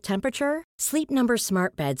comfortable temperature? Sleep Number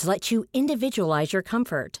Smart Beds let you individualize your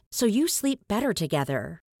comfort, so you sleep better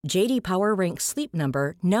together. J.D. Power ranks Sleep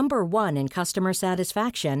Number number 1 in customer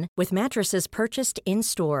satisfaction with mattresses purchased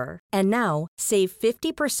in-store. And now, save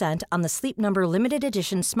 50% on the Sleep Number Limited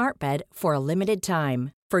Edition Smart Bed for a limited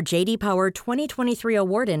time. For J.D. Power 2023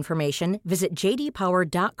 award information, visit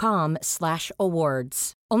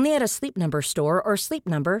jdpower.com/awards. Only at a Sleep Number store or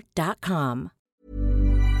sleepnumber.com.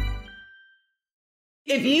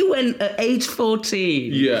 If you went at age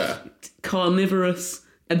 14, Yeah. carnivorous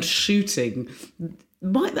and shooting,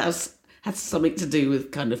 might that have something to do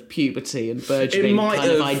with kind of puberty and burgeoning kind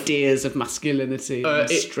of ideas of masculinity and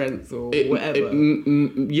strength or whatever?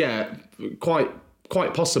 Yeah, quite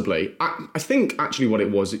possibly. I think actually what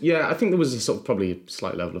it was, I think there was a sort of probably a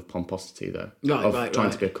slight level of pomposity there of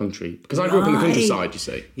trying to be a country. Because I grew up in the countryside, you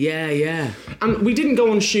see. Yeah. And we didn't go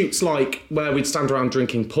on shoots like where we'd stand around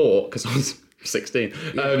drinking port, because I was 16,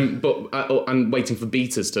 and waiting for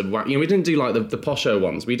beaters to, we didn't do like the posho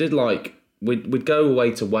ones. We did like, we'd go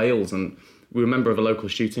away to Wales, and we were a member of a local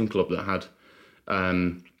shooting club that had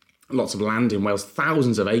lots of land in Wales,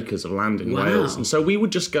 thousands of acres of land in Wales. And so we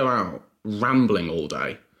would just go out rambling all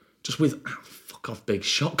day, just with fuck-off big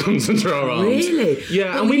shotguns under our arms. Really?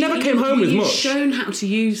 Yeah, and we never came home with much. Shown how to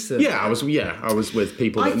use them? Yeah, I was with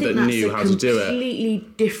people that knew how to do it. I think that's a completely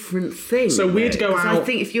different thing. So we'd go out. I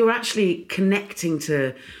think if you're actually connecting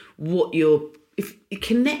to if you're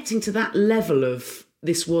connecting to that level of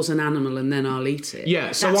this was an animal and then I'll eat it.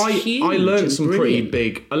 Yeah, so I learned some pretty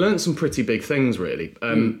big things really.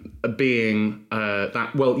 Being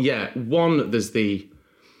that, well, yeah, one, there's the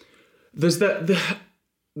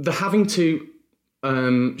having to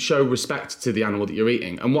show respect to the animal that you're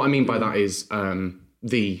eating. And what I mean by that is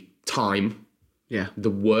the time, the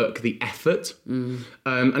work, the effort. And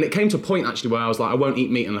it came to a point actually where I was like, I won't eat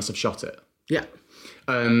meat unless I've shot it. Yeah.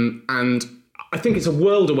 And I think it's a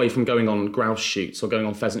world away from going on grouse shoots or going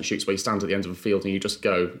on pheasant shoots where you stand at the end of a field and you just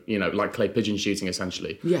go, like clay pigeon shooting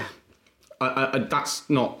essentially. Yeah. That's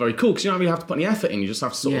not very cool because you don't really have to put any effort in. You just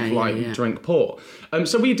have to sort of drink port.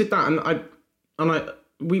 So we did that, and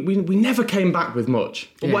we never came back with much.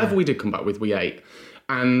 But whatever we did come back with, we ate.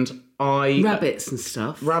 And rabbits and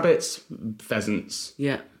stuff. Rabbits, pheasants,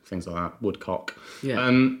 things like that, woodcock. Yeah.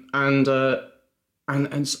 And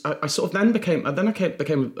I sort of then became of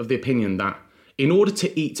the opinion that in order to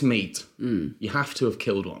eat meat, you have to have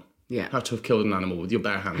killed one. Yeah. You have to have killed an animal with your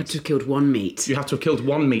bare hands. You have to have killed one meat. You have to have killed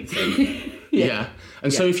one meat thing.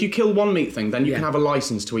 And so if you kill one meat thing, then you can have a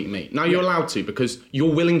license to eat meat. Now you're allowed to because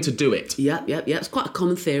you're willing to do it. Yeah. It's quite a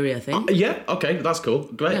common theory, I think. Okay, that's cool.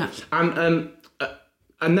 Great. Yeah. And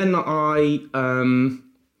then so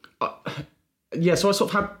I sort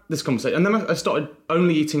of had this conversation. And then I started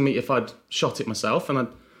only eating meat if I'd shot it myself. And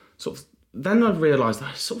then I realised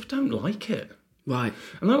I sort of don't like it. Right.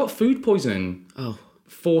 And I got food poisoning.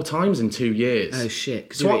 4 times in 2 years. Oh shit!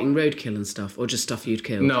 Because you're eating roadkill and stuff, or just stuff you'd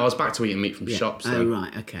killed? No, I was back to eking meat from shops. Oh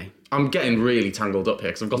right, okay. I'm getting really tangled up here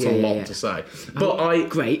because I've got a lot to say. But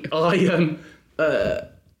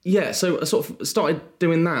so I sort of started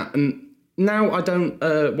doing that, and now I don't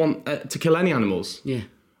want to kill any animals. Yeah.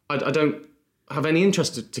 I don't have any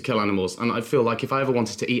interest to kill animals, and I feel like if I ever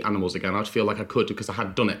wanted to eat animals again, I'd feel like I could because I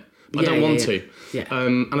had done it. But I don't want to. Yeah.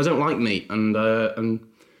 And I don't like meat, and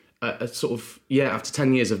after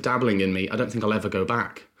 10 years of dabbling in meat, I don't think I'll ever go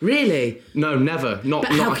back. Really? No, never. Not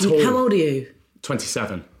at all. How old are you?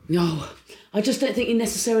 27. No, I just don't think you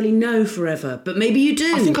necessarily know forever, but maybe you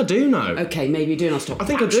do. I think I do know. Okay, maybe you do, and I'll stop I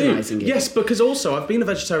think I do. patronising you. Yes, because also I've been a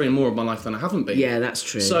vegetarian more of my life than I haven't been. Yeah, that's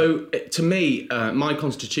true. So to me, my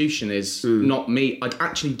constitution is not meat. I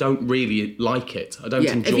actually don't really like it. I don't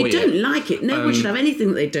enjoy it. If you don't like it, no one should have anything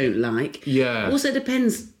that they don't like. Yeah. Also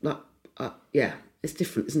depends, it's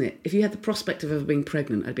different, isn't it? If you had the prospect of ever being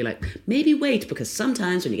pregnant, I'd be like, maybe wait, because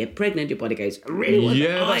sometimes when you get pregnant, your body goes, I really want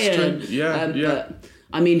iron. That's true. Yeah. But,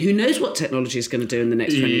 I mean, who knows what technology is going to do in the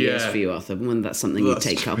next 20 years for you, Arthur, when that's something you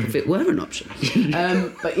take up if it were an option.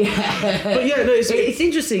 But it's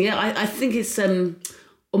interesting. Yeah, I think it's, or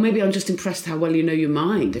maybe I'm just impressed how well you know your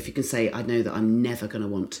mind, if you can say, I know that I'm never going to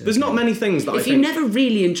want to. There's not many things that if you never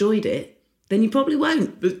really enjoyed it, then you probably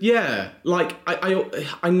won't. Yeah, like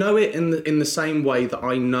I know it in the same way that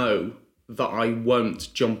I know that I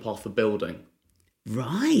won't jump off a building.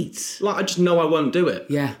 Right. Like I just know I won't do it.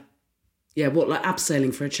 Yeah. Yeah, what, like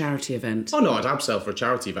abseiling for a charity event? Oh no, I'd abseil for a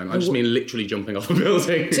charity event. I just mean literally jumping off a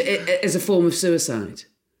building. As a form of suicide?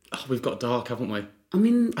 Oh, we've got dark, haven't we? I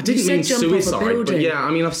mean, I didn't mean suicide, but yeah,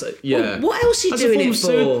 I mean, I've said, yeah. Well, what else are you doing it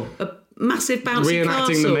for? A massive bouncy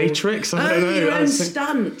castle? Reenacting The Matrix? I don't know. Your own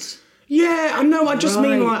stunt. Yeah, I know. I just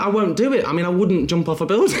mean like I won't do it. I mean, I wouldn't jump off a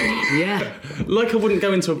building. Yeah, like I wouldn't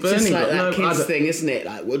go into a burning. It's just like that kids thing, isn't it?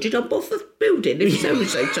 Like, would you jump off a building if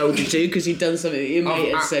so-and-so told you to because you'd done something that your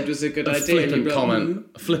mate had said was a good idea? A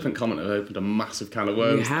flippant comment have opened a massive can of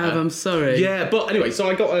worms. You have. I'm sorry. Yeah, but anyway, so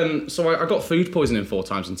I got food poisoning 4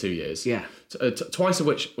 times in 2 years. Yeah. Twice of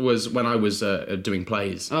which was when I was doing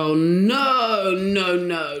plays. Oh no!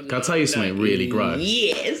 Can I tell you something really gross?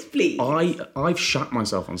 Yes, please. I've shat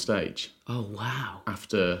myself on stage. Oh wow!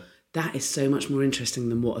 After that is so much more interesting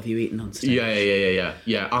than what have you eaten on stage? Yeah.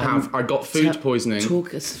 I got food poisoning.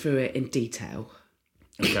 Talk us through it in detail.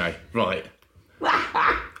 Okay, right.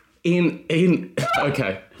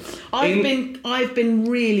 Okay. I've been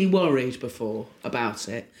really worried before about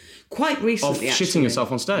it. Quite recently, of actually. Shitting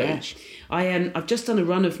yourself on stage? Yeah. I've just done a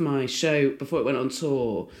run of my show before it went on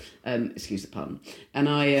tour. Excuse the pun. And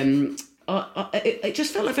it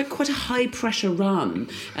just felt like quite a high pressure run.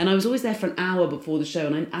 And I was always there for an hour before the show,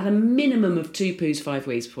 and I had a minimum of 2 poos, 5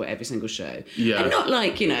 weeks before every single show. Yeah. And not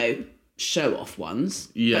like, show off ones.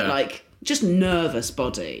 Yeah. But like just nervous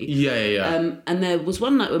body. Yeah. And there was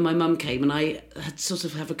one night when my mum came, and I had sort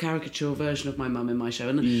of have a caricature version of my mum in my show,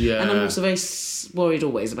 and I'm also very worried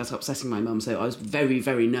always about upsetting my mum, so I was very,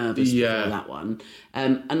 very nervous before that one.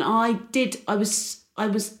 And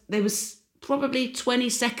there was probably 20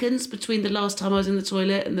 seconds between the last time I was in the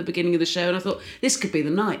toilet and the beginning of the show, and I thought this could be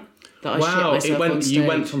the night that I shit myself on stage. You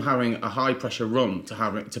went from having a high pressure run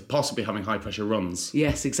to possibly having high pressure runs.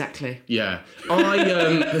 Yes, exactly. Yeah,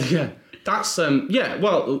 That's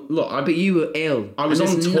well, look. But you were ill. I was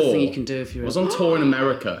on tour. Nothing you can do if you're. I was on tour in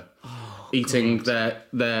America, eating their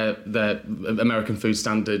American food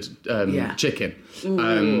standard chicken,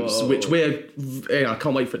 which I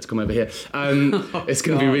can't wait for it to come over here. It's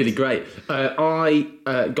going to be really great. I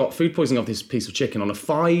got food poisoning of this piece of chicken on a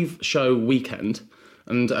 5-show weekend,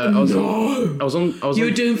 and I was on. You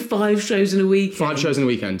were doing 5 shows in a weekend. 5 shows in a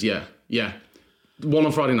weekend. Yeah. 1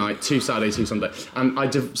 on Friday night, 2 Saturday, 2 Sunday. And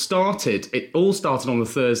it all started on the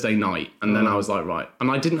Thursday night. And then I was like, right.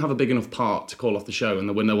 And I didn't have a big enough part to call off the show, and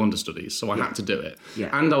there were no understudies, so I had to do it.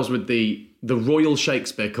 Yeah. And I was with the Royal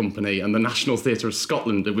Shakespeare Company and the National Theatre of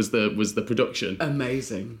Scotland. It was the production.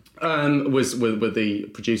 Amazing. Was with the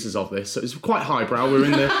producers of this. So it was quite highbrow. We're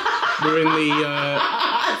in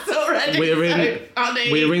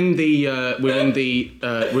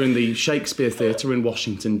the Shakespeare Theatre in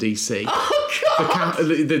Washington DC. Oh God!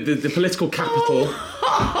 The political capital,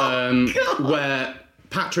 where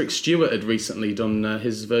Patrick Stewart had recently done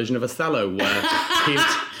his version of Othello, he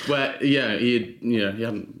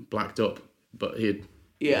hadn't blacked up, but he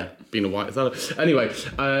had been a white Othello. Anyway,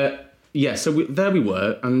 so there we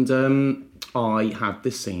were, and I had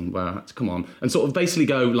this scene where I had to come on and sort of basically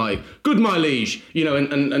go like, "Good, my liege,"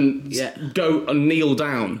 and go and kneel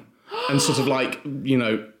down and sort of like,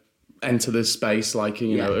 enter this space like,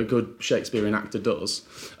 a good Shakespearean actor does,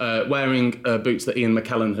 wearing boots that Ian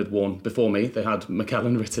McKellen had worn before me. They had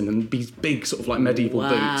McKellen written, and these big sort of like medieval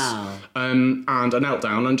boots. And I knelt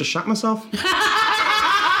down and just shat myself.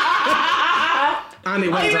 And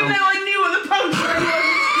it went down. Even though I knew what the punchline was,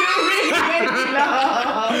 you really made me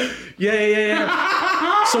laugh.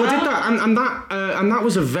 Yeah. So I did that, and that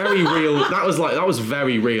was a very real. That was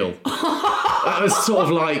very real. That was sort of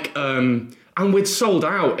like, and we'd sold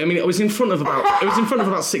out. I mean, it was in front of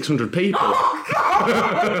about 600 people. Oh,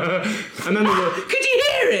 God. And then there were. Could you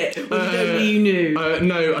hear it? Only you knew.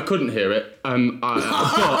 No, I couldn't hear it. But No!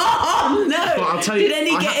 But I'll tell you, did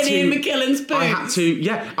any get in Ian McKellen's boots? I had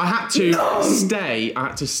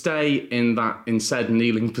to stay in said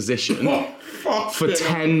kneeling position for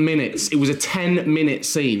 10 minutes. It was a 10-minute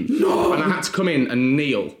scene. No. And I had to come in and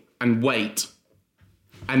kneel and wait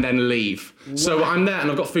and then leave. Wow. So I'm there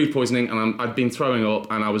and I've got food poisoning and I've been throwing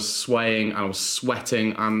up and I was swaying and I was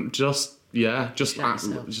sweating and just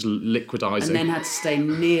liquidising. And then had to stay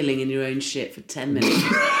kneeling in your own shit for 10 minutes.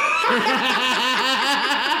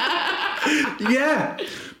 Yeah.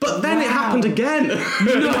 But then it happened again.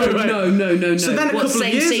 No. So then a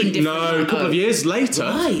couple of years later,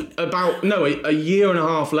 right. a year and a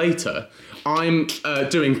half later, I'm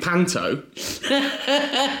doing panto,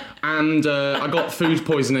 and I got food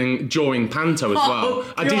poisoning during panto as well.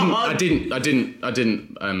 I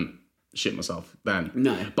didn't shit myself then.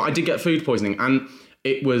 No, but I did get food poisoning, and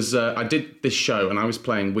it was I did this show, and I was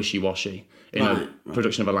playing Wishy Washy in a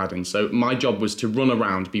production of Aladdin. So my job was to run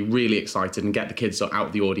around, be really excited, and get the kids out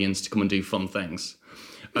of the audience to come and do fun things.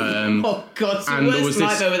 Oh God! It's the worst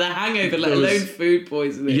nightmare with a hangover, let alone food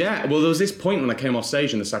poisoning. Yeah, well, there was this point when I came off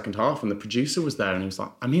stage in the second half, and the producer was there, and he was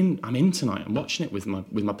like, "I'm in tonight. I'm watching it with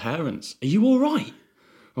my parents. Are you all right?"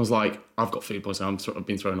 I was like, "I've got food poisoning. I've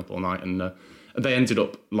been throwing up all night," and they ended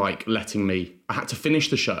up like letting me. I had to finish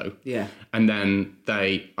the show. Yeah. And then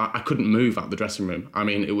I couldn't move out of the dressing room. I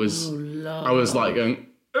mean, it was. Oh, Lord. I was like going.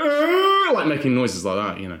 Like making noises like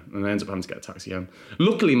that, and I ended up having to get a taxi home.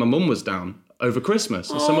 Luckily, my mum was down over Christmas,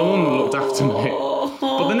 so my mum looked after me.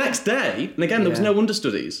 But the next day, and again, there was no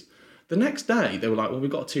understudies. The next day, they were like, well, we've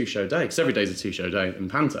got a 2-show day, because every day's a 2-show day in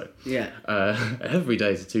panto. Yeah. Every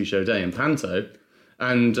day's a 2-show day in panto.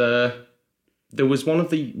 And there was one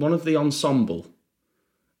of the ensemble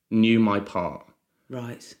knew my part.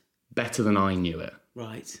 Right. Better than I knew it.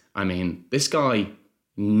 Right. I mean, this guy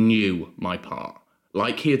knew my part.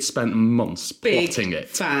 Like he had spent months plotting it.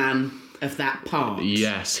 Big fan of that part.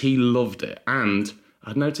 Yes, he loved it. And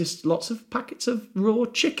I'd noticed lots of packets of raw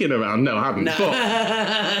chicken around. No, I hadn't. No.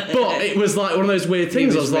 But it was like one of those weird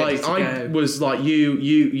things. I was like,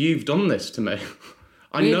 you've done this to me.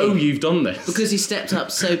 I know you've done this. Because he stepped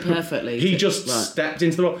up so perfectly. He just stepped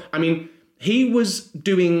into the role. I mean, he was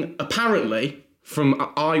doing, apparently,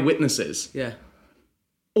 from eyewitnesses,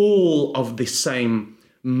 all of the same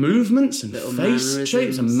movements and little face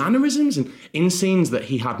shapes and mannerisms and in scenes that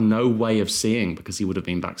he had no way of seeing because he would have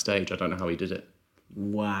been backstage. I don't know how he did it.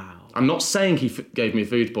 Wow. I'm not saying he gave me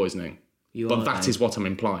food poisoning, but that is what I'm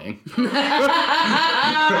implying.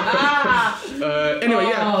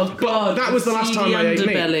 Anyway, but that was the last time I ate meat.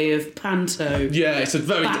 The underbelly of panto. Yeah, it's a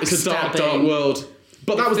dark world.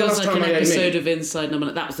 But that was the last time I ate meat. It feels like an episode of Inside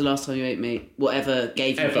Number. That was the last time you ate meat. Whatever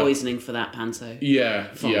gave you poisoning for that panto. Yeah.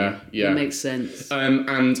 It makes sense. I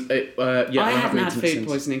haven't had food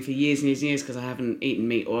poisoning for years and years and years because I haven't eaten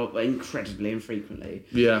meat or incredibly infrequently.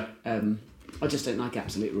 Yeah. I just don't like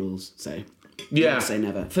absolute rules, so never say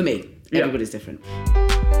never. For me, everybody's different.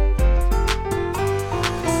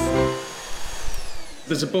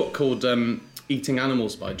 There's a book called Eating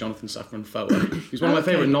Animals by Jonathan Safran Foer. He's one of my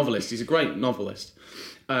favourite novelists. He's a great novelist.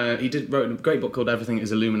 He wrote a great book called Everything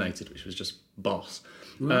is Illuminated, which was just boss.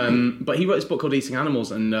 Right. But he wrote this book called Eating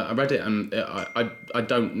Animals, and I read it, and I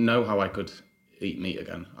don't know how I could eat meat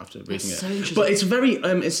again after reading it. So interesting. But it's very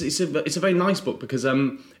it's a very nice book because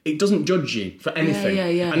it doesn't judge you for anything.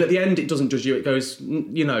 Yeah. And at the end, it doesn't judge you. It goes,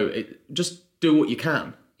 just do what you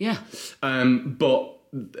can. Yeah. But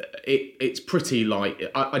it's pretty like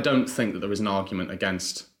I don't think that there is an argument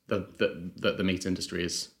against that the meat industry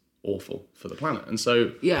is awful for the planet, and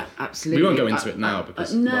so yeah, absolutely. We won't go into it now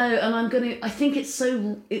because and I think it's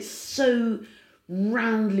so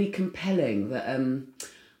roundly compelling that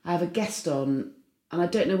I have a guest on, and I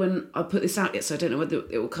don't know when I'll put this out yet, so I don't know whether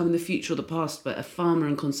it will come in the future or the past, but a farmer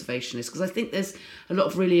and conservationist, because I think there's a lot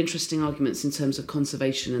of really interesting arguments in terms of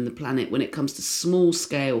conservation and the planet when it comes to small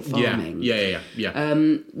scale farming. Yeah.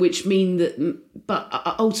 Which mean that, but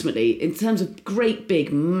ultimately, in terms of great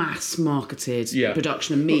big mass marketed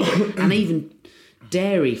production of meat and even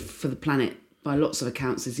dairy for the planet, by lots of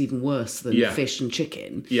accounts, is even worse than fish and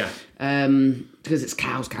chicken. Yeah. Because it's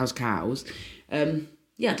cows.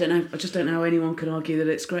 I don't know. I just don't know how anyone can argue that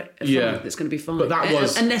it's great. It's going to be fine. But that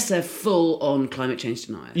was unless they're full on climate change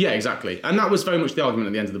denier. Yeah, exactly. And that was very much the argument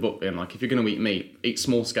at the end of the book, being like, if you're going to eat meat, eat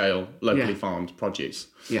small scale, locally farmed produce.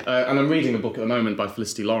 Yeah. And I'm reading a book at the moment by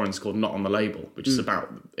Felicity Lawrence called Not on the Label, which is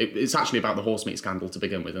about it's actually about the horse meat scandal to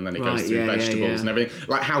begin with, and then it goes through vegetables and everything,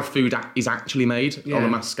 like how food is actually made on a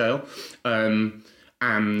mass scale.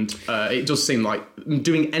 And it does seem like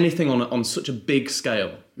doing anything on such a big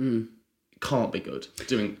scale can't be good.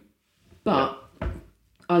 But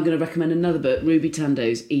I'm going to recommend another book, Ruby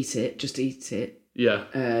Tando's Eat It, Just Eat It. Yeah.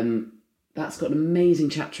 That's got an amazing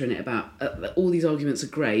chapter in it about all these arguments are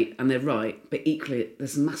great and they're right, but equally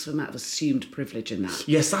there's a massive amount of assumed privilege in that.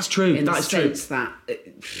 Yes, that's true. In that the is true. sense that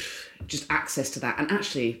just access to that, and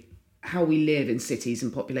actually how we live in cities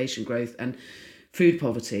and population growth and food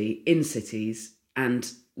poverty in cities, and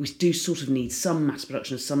we do sort of need some mass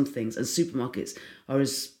production of some things, and supermarkets are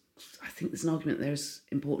as, I think there's an argument they're as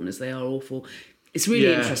important as they are awful. It's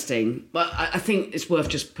really interesting, but I think it's worth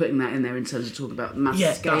just putting that in there in terms of talking about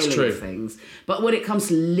mass scaling of things. But when it comes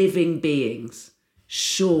to living beings,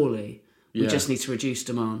 surely we just need to reduce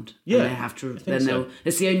demand. Yeah, and they have to.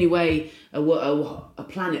 It's the only way a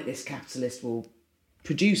planet this capitalist will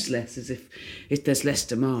produce less, is if there's less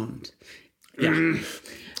demand. Yeah.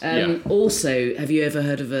 Also, have you ever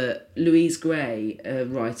heard of Louise Gray, a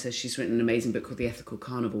writer? She's written an amazing book called The Ethical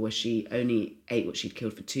Carnivore, where she only ate what she'd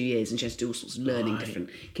killed for 2 years, and she has to do all sorts of learning different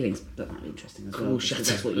killings. But that might be interesting as well. She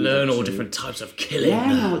has to learn all different types of killing.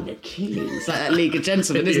 Yeah, the killings. Like that League of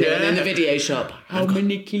Gentlemen, isn't it? And in the video shop. How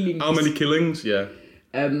many killings? How many killings? Yeah.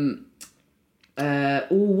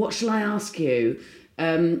 What shall I ask you?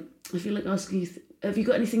 I feel like asking you... Have you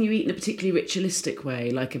got anything you eat in a particularly ritualistic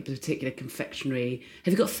way, like a particular confectionery?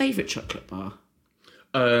 Have you got a favourite chocolate bar?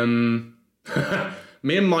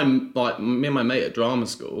 Me and my mate at drama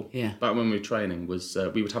school, back when we were training, was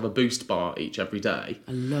we would have a Boost bar every day.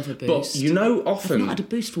 I love a Boost. But you know, often I've not had a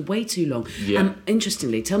Boost for way too long. Yeah.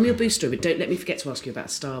 Interestingly, tell me your Boost story, but don't let me forget to ask you about a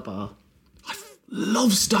Star Bar.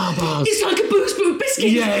 Love Star Bars. It's like a Boost but with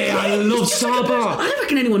biscuits. Yeah, I love Star Bar. I don't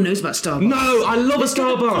reckon anyone knows about Star Bar. No, I love a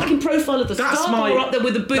Star Bar. Fucking profile of the Star Bar up there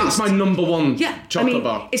with the Boost. That's my number one chocolate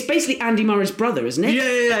bar. It's basically Andy Murray's brother, isn't it?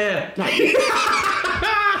 Yeah. Like,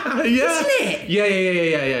 yeah. Isn't it?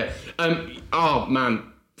 Yeah. Oh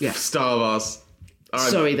man. Yeah. Star Bars.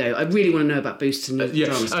 Sorry though, I really want to know about Boost and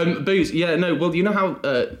drums. Boost. Yeah. No. Well, you know how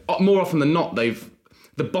more often than not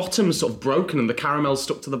the bottom's sort of broken and the caramel's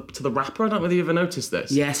stuck to the wrapper. I don't know whether you ever noticed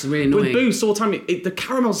this. Yes, really annoying. With Boost, all the time, the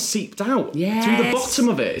caramel's seeped out through the bottom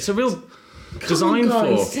of it. It's a real design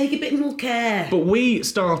flaw. Take a bit more care. But we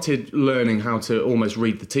started learning how to almost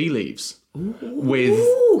read the tea leaves with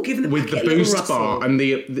the Boost bar and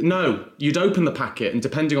no, you'd open the packet and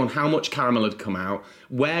depending on how much caramel had come out,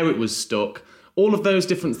 where it was stuck. All of those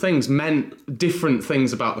different things meant different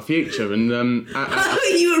things about the future, and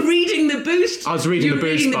you were reading the Boost. I was reading the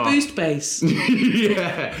Boost bar. The Boost base.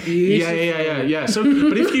 Yeah. So,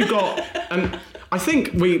 but if you got, and I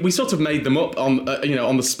think we sort of made them up on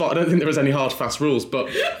on the spot. I don't think there was any hard fast rules, but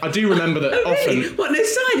I do remember that often. Really? What? No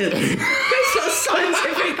science? No sort of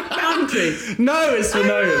scientific boundaries. No, it's funny.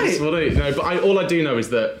 No, but all I do know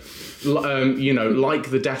is that. Like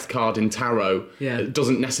the death card in tarot, it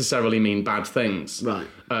doesn't necessarily mean bad things. Right.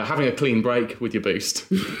 Having a clean break with your Boost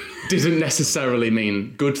didn't necessarily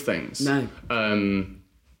mean good things. No. So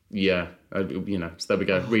there we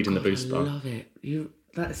go, reading the Boost bar. I love it.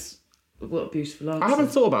 That's what a beautiful answer. I haven't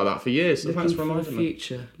thought about that for years, so thanks for reminding me.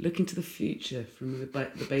 Looking to the future from the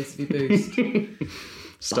base of your Boost.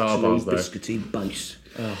 Star Bars, though. Biscuity base.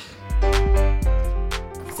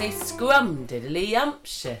 Say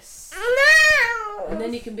scrum-diddly-umptious. No! And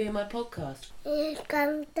then you can be in my podcast.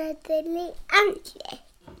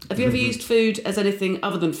 Have you ever used food as anything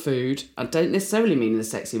other than food? I don't necessarily mean in a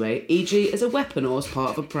sexy way, e.g. as a weapon or as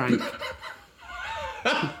part of a prank.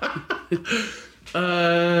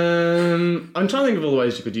 I'm trying to think of all the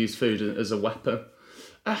ways you could use food as a weapon.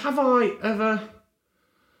 Have I ever...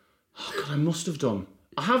 Oh, God, I must have done.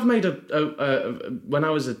 I have made when I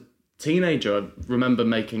was a teenager, I remember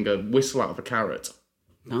making a whistle out of a carrot.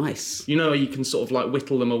 Nice. You know, you can sort of like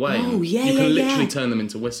whittle them away. Oh, yeah, You can literally turn them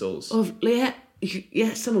into whistles. Oh, yeah.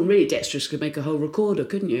 Yeah, someone really dexterous could make a whole recorder,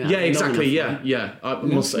 couldn't you? Yeah, exactly, yeah. I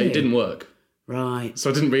must say, it didn't work. Right. So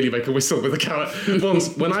I didn't really make a whistle with a carrot.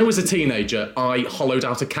 Once, when I was a teenager, I hollowed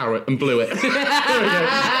out a carrot and blew it.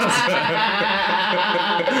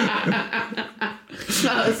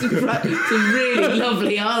 That's a really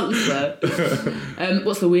lovely answer.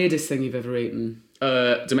 What's the weirdest thing you've ever eaten?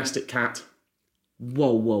 Domestic cat.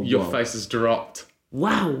 Whoa. Your face has dropped.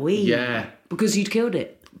 Wowee. Yeah. Because you'd killed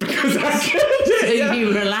it. Because I killed it. Yeah. You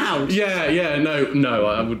were allowed. Yeah. No,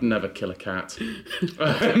 I would never kill a cat.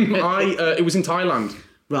 It was in Thailand.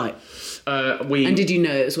 Right. And did you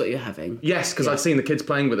know it was what you were having? Yes, because I'd seen the kids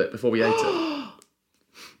playing with it before we ate it.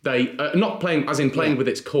 They not playing, as in playing with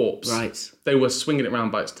its corpse. Right. They were swinging it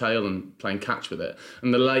around by its tail and playing catch with it.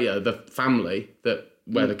 And the family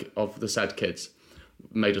of the said kids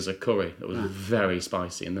made us a curry that was very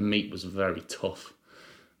spicy, and the meat was very tough.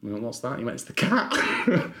 We went, what's that? He went, it's the cat.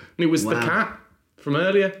 And it was the cat. from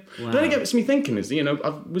earlier. Wow. But then it gets me thinking, I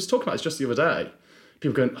was talking about this just the other day.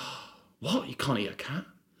 People going, oh, what? You can't eat a cat?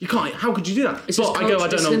 You can't. How could you do that? It's but I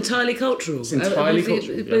don't it's know. entirely cultural. It's entirely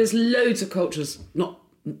cultural. But there's loads of cultures. Well,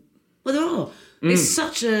 there are.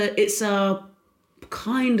 It's a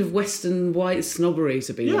kind of Western white snobbery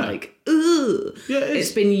to be like, ugh. Yeah,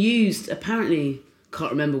 it's been used. Apparently,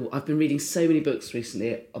 can't remember. I've been reading so many books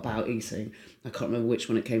recently about eating. I can't remember which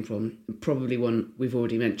one it came from. Probably one we've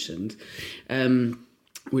already mentioned,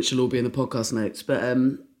 which will all be in the podcast notes. But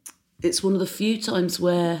it's one of the few times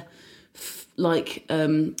where,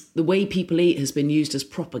 the way people eat has been used as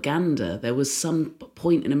propaganda. There was some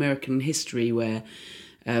point in American history where,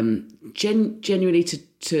 genuinely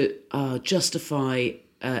to justify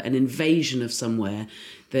an invasion of somewhere,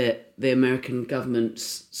 that the American government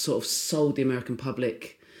sort of sold the American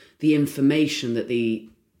public the information that the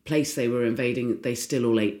place they were invading, they still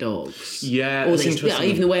all ate dogs. Yeah, or it's interesting.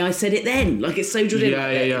 Even the way I said it then, like it's so drilled in.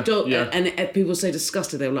 Yeah. And people were so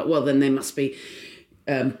disgusted. They were like, well, then they must be,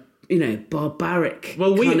 barbaric.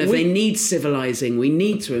 Well, they need civilizing. We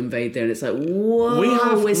need to invade there. And it's like,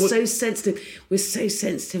 whoa, we're so sensitive. We're so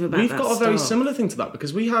sensitive about that. We've got a very similar thing to that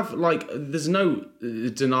because we have, there's no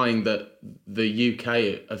denying that the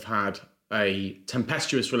UK have had a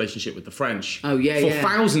tempestuous relationship with the French for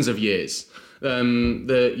thousands of years.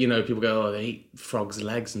 People go, oh, they eat frogs'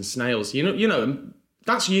 legs and snails.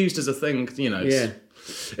 That's used as a thing.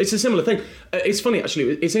 It's a similar thing. It's funny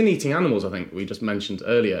actually. It's in Eating Animals. I think we just mentioned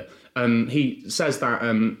earlier. He says that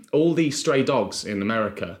all the stray dogs in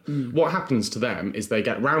America, what happens to them is they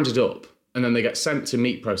get rounded up and then they get sent to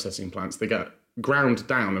meat processing plants. They get ground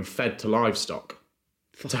down and fed to livestock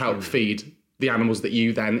to help feed the animals that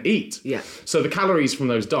you then eat. Yeah. So the calories from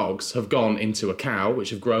those dogs have gone into a cow,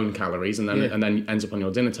 which have grown calories, and then ends up on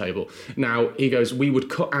your dinner table. Now, he goes, we would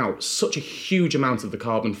cut out such a huge amount of the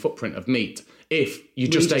carbon footprint of meat if you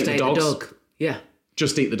just ate the dogs. Dog. Yeah.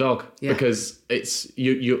 Just eat the dog because it's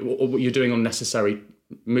you're doing unnecessary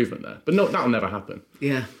movement there. But no, that'll never happen.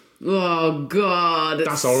 Yeah. Oh God,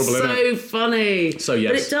 that's horrible. So isn't it? Funny. So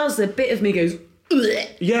yes, but it does. A bit of me goes.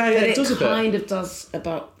 Yeah, it does a bit. It kind of does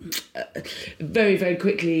about very, very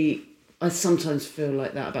quickly. I sometimes feel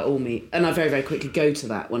like that about all meat, and I very, very quickly go to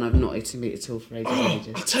that when I'm not eating meat at all for ages.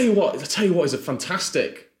 I'll tell you what is a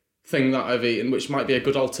fantastic thing that I've eaten, which might be a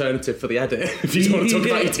good alternative for the edit. If you want to talk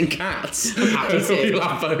about eating cats, I'm happy to. We'll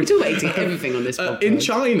have both. We talk about eating everything on this podcast. In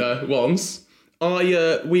China once,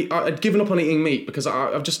 I'd given up on eating meat because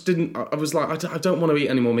I just didn't. I was like, I don't want to eat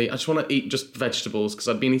any more meat. I just want to eat just vegetables because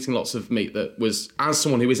I'd been eating lots of meat that was, as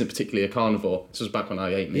someone who isn't particularly a carnivore, this was back when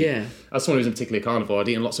I ate meat. Yeah. As someone who isn't particularly a carnivore, I'd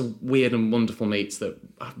eaten lots of weird and wonderful meats that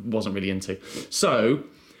I wasn't really into. So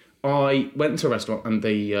I went into a restaurant and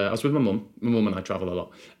I was with my mum. My mum and I travel a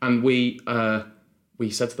lot, and we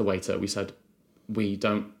said to the waiter, we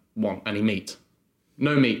don't want any meat.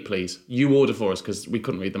 No meat, please. You order for us, because we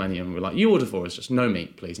couldn't read the menu, and we were like, you order for us, just no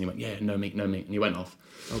meat, please. And he went, yeah, no meat. And he went off.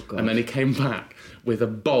 Oh, God. And then he came back with a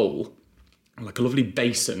bowl, like a lovely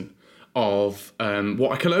basin of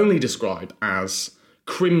what I can only describe as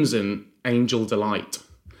crimson angel delight.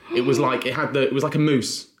 It was like it was like a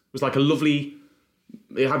mousse. It was like a lovely.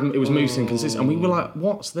 It was mousse in consistency, and we were like,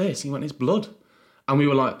 "What's this?" And he went, "It's blood," and we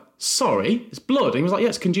were like, "Sorry, it's blood." And he was like, "Yeah,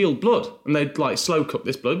 it's congealed blood," and they'd like slow cook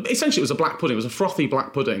this blood. Essentially, it was a black pudding. It was a frothy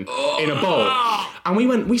black pudding in a bowl, and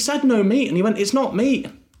we said no meat, and he went, "It's not meat,"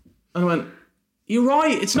 and I went, "You're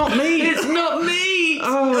right, it's not meat. It's not meat.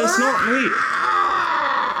 Oh, it's not meat."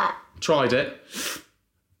 Tried it.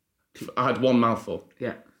 I had one mouthful.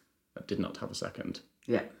 Yeah. I did not have a second.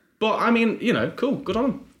 Yeah. But I mean, cool. Good on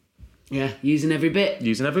him. Yeah, using every bit.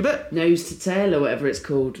 Nose to tail or whatever it's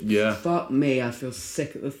called. Yeah. Fuck me, I feel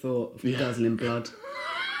sick at the thought of guzzling blood.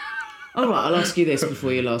 All right, I'll ask you this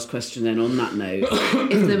before your last question then, on that note.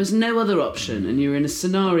 If there was no other option and you're in a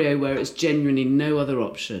scenario where it's genuinely no other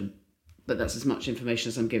option, but that's as much information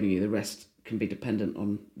as I'm giving you, the rest can be dependent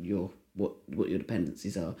on what your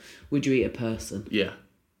dependencies are, would you eat a person? Yeah.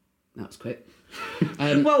 That was quick.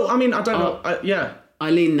 Well, I mean, I don't know. Yeah. I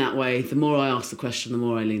lean that way. The more I ask the question, the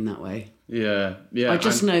more I lean that way. Yeah. I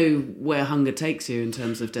just know where hunger takes you in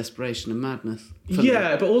terms of desperation and madness.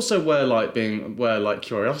 Yeah, but also where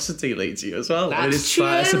curiosity leads you as well. That's true,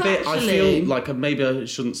 it's a bit. actually. I feel like maybe I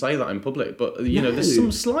shouldn't say that in public, but there's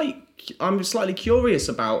some slight. I'm slightly curious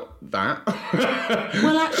about that.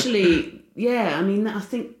 Well, actually, yeah. I mean, I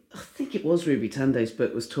think it was Ruby Tando's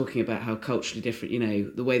book was talking about how culturally different,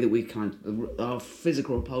 the way that we our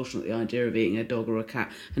physical repulsion at the idea of eating a dog or a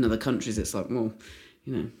cat in other countries, it's like, well,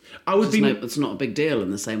 it's not a big deal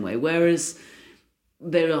in the same way. Whereas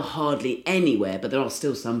there are hardly anywhere, but there are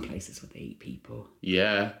still some places where they eat people.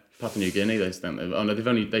 Yeah. Papua New Guinea, they think. Oh no,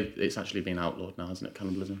 it's actually been outlawed now, hasn't it?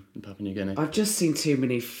 Cannibalism in Papua New Guinea. I've just seen too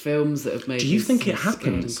many films that have made. Do you think it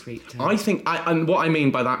happens? I think, and what I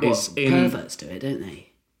mean by that is perverts do it, don't they?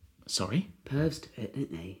 Sorry, pervs do it,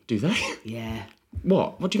 don't they? Do they? Yeah.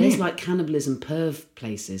 What do you mean? There's like cannibalism perv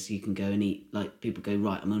places you can go and eat. Like people go,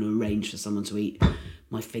 right, I'm going to arrange for someone to eat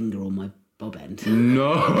my finger or my bob end.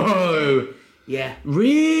 No. Yeah.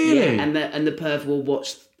 Really? Yeah, and the perv will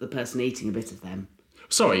watch the person eating a bit of them.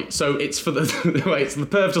 Sorry, so it's for the wait. So the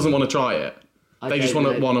perv doesn't want to try it. They just want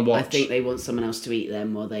to watch. I think they want someone else to eat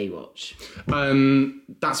them while they watch.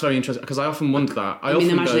 That's very interesting because I often wonder that. I mean,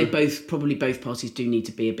 imagine both parties do need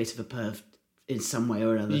to be a bit of a perv in some way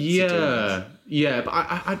or another. Yeah, but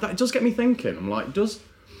I that does get me thinking. I'm like,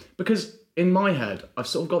 because in my head I've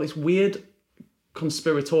sort of got this weird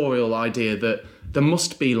conspiratorial idea that there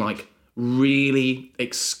must be like really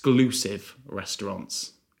exclusive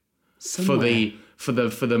restaurants somewhere for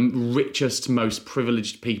the richest, most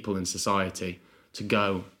privileged people in society to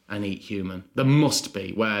go and eat human. There must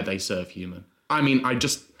be where they serve human. I mean, and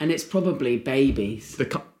it's probably babies.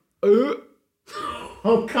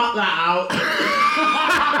 Oh, cut that out.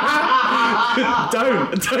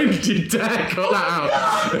 Don't you dare cut that out.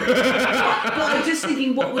 But I'm just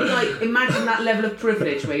thinking, what would imagine that level of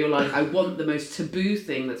privilege where you're like, I want the most taboo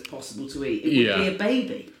thing that's possible to eat. It would be a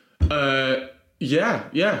baby.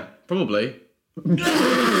 Yeah, probably.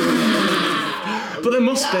 But there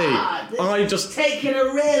must be. Taking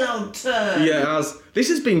a real old turn. Yeah, this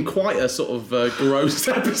has been quite a sort of gross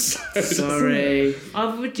episode. Sorry,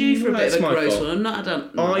 I would do for a bit of a gross one.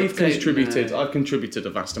 I've contributed a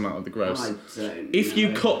vast amount of the gross. I don't. If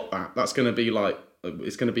you cut that, that's going to be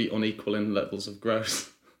it's going to be unequal in levels of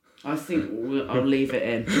gross. I think I'll leave it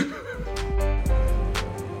in.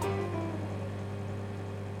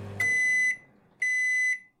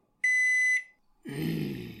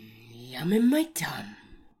 Yum in my tum.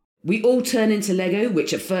 We all turn into Lego,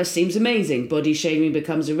 which at first seems amazing. Body shaming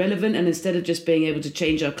becomes irrelevant, and instead of just being able to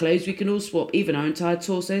change our clothes, we can all swap even our entire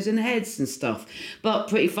torsos and heads and stuff. But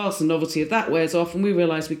pretty fast the novelty of that wears off, and we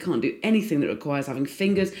realise we can't do anything that requires having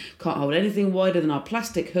fingers, can't hold anything wider than our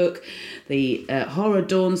plastic hook. The horror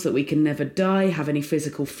dawns that we can never die, have any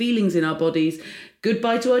physical feelings in our bodies,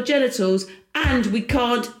 goodbye to our genitals, and we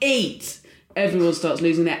can't eat. Everyone starts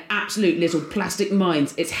losing their absolute little plastic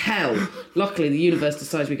minds. It's hell. Luckily, the universe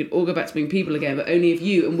decides we can all go back to being people again, but only if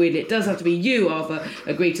you, and weirdly it does have to be you, Arthur,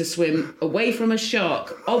 agree to swim away from a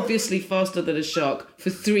shark, obviously faster than a shark, for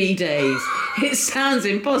 3 days. It sounds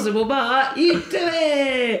impossible, but you do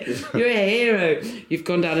it! You're a hero. You've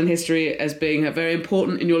gone down in history as being very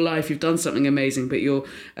important in your life. You've done something amazing, but your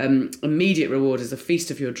immediate reward is a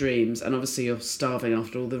feast of your dreams, and obviously you're starving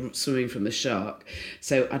after all the swimming from the shark.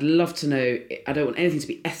 So I'd love to know, I don't want anything to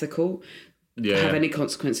be ethical, have any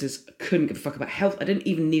consequences. I couldn't give a fuck about health. I didn't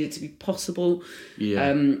even need it to be possible.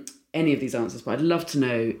 Any of these answers, but I'd love to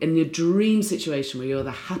know, in your dream situation where you're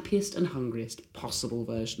the happiest and hungriest possible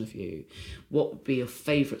version of you, what would be your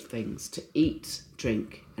favourite things to eat,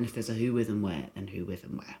 drink, and if there's a who, with, and where, then who, with,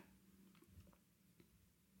 and where?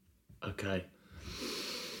 Okay.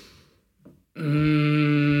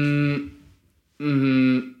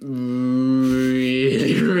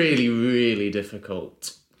 Really, really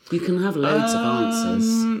difficult. You can have loads of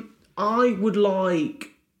answers. I would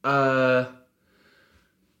like.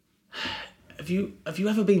 Have you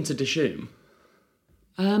ever been to Dishoom?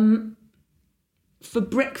 For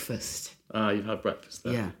breakfast. You've had breakfast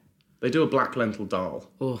there. Yeah. They do a black lentil dal.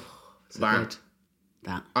 Oh, good.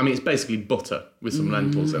 That. I mean, it's basically butter with some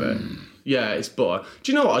lentils in it. Yeah, it's butter.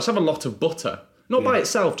 Do you know what? I just have a lot of butter. Not by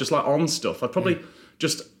itself, just like on stuff. I'd probably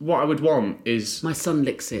just, what I would want is... My son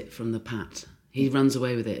licks it from the pat. He runs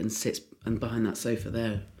away with it and sits behind that sofa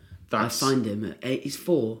there. I find him at 8, he's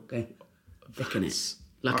 4, going, licking it,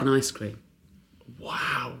 like an ice cream.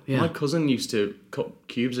 Wow. Yeah. My cousin used to cut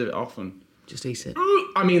cubes of it off and... Just eat it.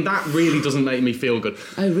 I mean, that really doesn't make me feel good.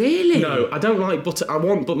 Oh, really? No, I don't like butter. I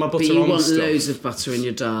want my butter on stuff. But you want loads of butter in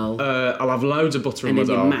your dal. I'll have loads of butter in my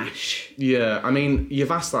dal. And in your mash. Yeah, I mean,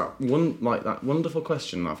 you've asked that wonderful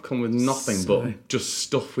question. I've come with nothing but just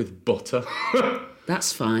stuff with butter.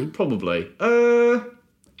 That's fine. Probably. Have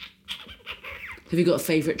you got a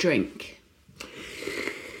favourite drink?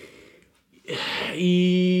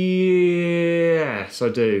 Yes, I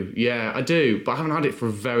do. Yeah, I do. But I haven't had it for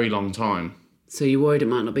a very long time. So you're worried it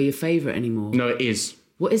might not be your favourite anymore? No, it is.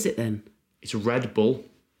 What is it then? It's Red Bull.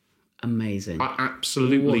 Amazing. I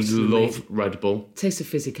absolutely love Red Bull. Tastes of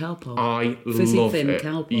fizzy Calpol. I fizzy love thin it.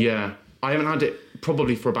 Calpol. Yeah. I haven't had it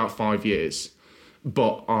probably for about 5 years.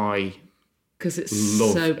 But I Because it's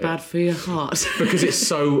so bad for your heart. Because it's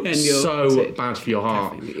so bad for your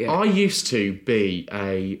heart. Caffeine, yeah. I used to be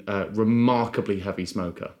a remarkably heavy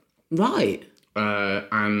smoker. Right.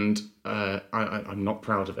 And I'm not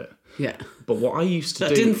proud of it. Yeah. But what I used to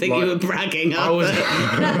do... I didn't think you were bragging. It's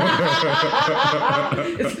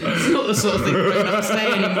not the sort of thing grown-ups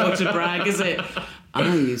say anymore to brag, is it?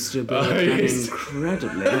 I used to be an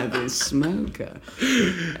incredibly heavy smoker.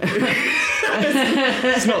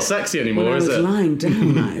 It's not sexy anymore, is it? When I was lying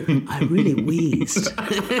down, I really wheezed.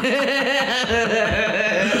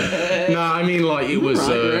 No, I mean, like, it was...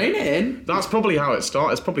 Right, in. That's probably how it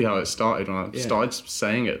started. It's probably how it started when I started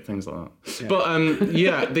saying it, things like that.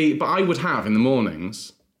 Yeah. But, but I would have, in the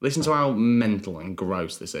mornings, listen to how mental and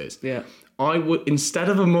gross this is. Yeah. I would, instead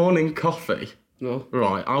of a morning coffee,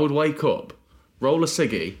 right, I would wake up, roll a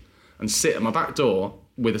ciggy, and sit at my back door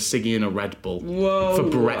with a ciggy and a Red Bull for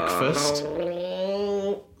breakfast.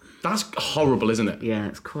 That's horrible, isn't it? Yeah,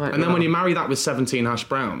 it's quite. And then when you marry that with 17 hash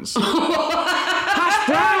browns. Hash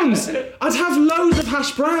browns! I'd have loads of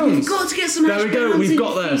hash browns. You've got to get some hash browns. There we go. We've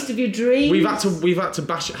got the there. Feast of your dreams. We've had to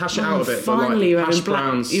hash it out a bit. Finally, you're having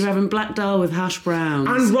browns. You're having black dal with hash browns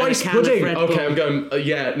and rice pudding. Okay, I'm going.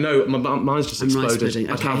 Mine's just exploded. Rice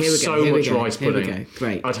pudding. I'd have so much rice pudding. Here we go.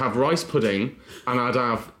 Great. I'd have rice pudding, and I'd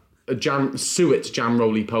have a suet jam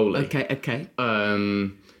roly-poly. Okay.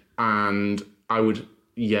 And I would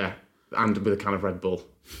and with a can of Red Bull.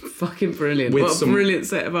 Fucking brilliant. What a brilliant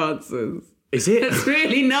set of answers. Is it? That's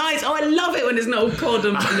really nice. Oh, I love it when it's not all cod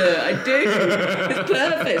and bleu. I do. It's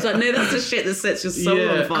perfect. It's like, no, that's the shit that sets your soul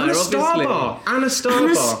on fire, and a obviously. And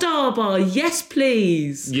a star bar. Yes,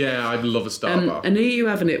 please. Yeah, I'd love a star bar. And who are you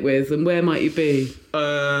having it with, and where might you be?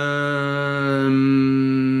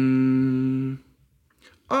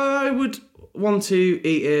 I would want to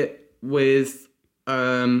eat it with...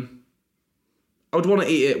 I would want to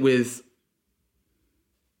eat it with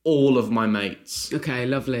all of my mates. Okay,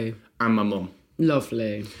 lovely. And my mum.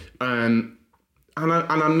 Lovely. And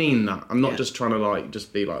I mean that. I'm not just trying to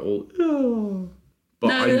just be like, oh. But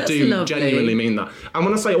no, I do genuinely mean that. And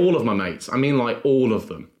when I say all of my mates, I mean like all of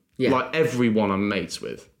them. Yeah. Like everyone I'm mates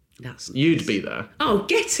with. That's nice. You'd be there. Oh,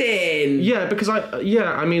 get in! Yeah, because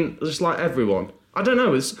I mean, just like everyone. I don't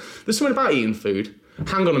know, there's something about eating food.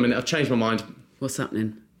 Hang on a minute, I've changed my mind. What's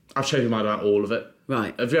happening? I've changed my mind about all of it.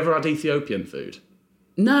 Right. Have you ever had Ethiopian food?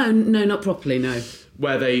 No, not properly, no.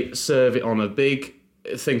 Where they serve it on a big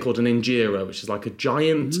thing called an injera, which is like a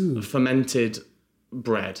giant fermented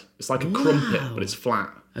bread. It's like a crumpet, but it's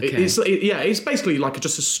flat. Okay. It's basically like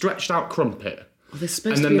just a stretched out crumpet. Oh, there's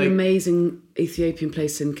supposed to be an amazing Ethiopian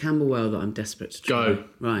place in Camberwell that I'm desperate to try. Go.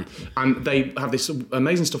 Right. And they have this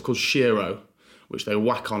amazing stuff called shiro, which they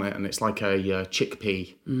whack on it, and it's like a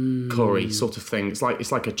chickpea curry sort of thing. It's like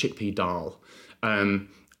a chickpea dal, and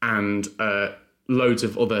loads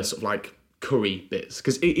of other sort of like curry bits.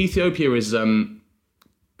 Because Ethiopia is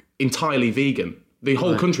entirely vegan. The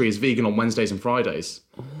whole country is vegan on Wednesdays and Fridays,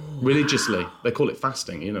 religiously. They call it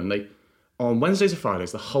fasting, and they on Wednesdays and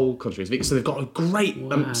Fridays the whole country is vegan. So they've got a great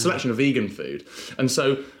selection of vegan food, and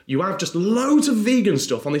so you have just loads of vegan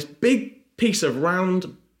stuff on this big piece of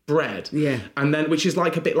round bread, and then which is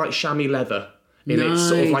like a bit like chamois leather. It's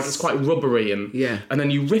sort of like it's quite rubbery, and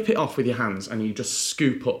then you rip it off with your hands and you just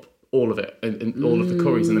scoop up all of it and all of the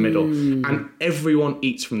curries in the middle, and everyone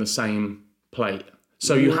eats from the same plate.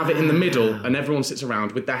 So you have it in the middle, and everyone sits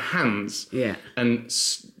around with their hands and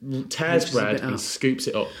tears bread and scoops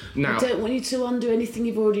it up. Now, I don't want you to undo anything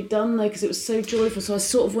you've already done, though, because it was so joyful. So I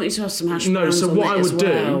sort of want you to have some hash browns. So what I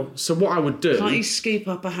would do. Can't you scoop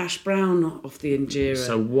up a hash brown off the injera?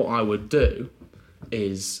 So what I would do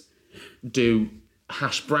is do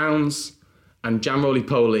hash browns and jam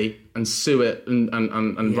roly-poly and suet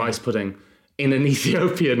and rice pudding in an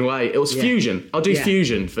Ethiopian way. It was fusion. I'll do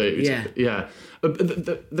fusion food. Yeah.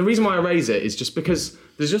 The reason why I raise it is just because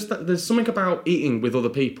there's something about eating with other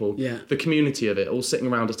people, the community of it, all sitting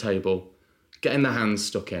around a table, getting their hands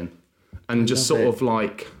stuck in, and just sort of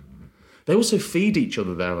like... They also feed each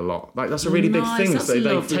other there a lot. Like that's a really big thing.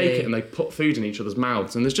 They take it and they put food in each other's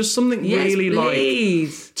mouths, and there's just something really like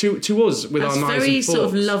to us with our knives and forks. It's very sort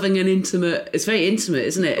of loving and intimate. It's very intimate,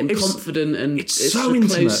 isn't it? And confident, and it's so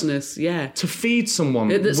intimate. Closeness. Yeah, to feed someone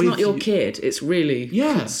that's not your kid. It's really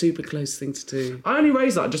a super close thing to do. I only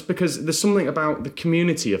raise that just because there's something about the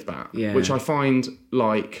community of that, which I find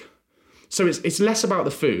like. So it's less about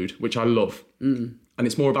the food, which I love, and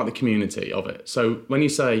it's more about the community of it. So when you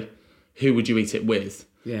say, who would you eat it with?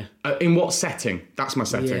 Yeah. In what setting? That's my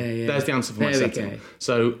setting. Yeah. There's the answer for my setting. Go.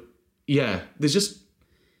 So, there's just...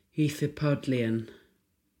 Ethiopian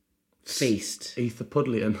feast.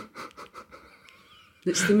 Ethiopian.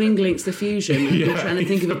 It's the mingling, it's the fusion. You're trying to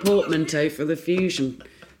think of a portmanteau for the fusion.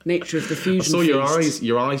 Nature of the fusion. I saw your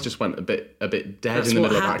eyes just went a bit dead. That's in the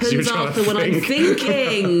middle what of that. happens after when I'm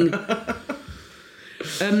thinking.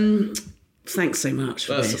 Thanks so much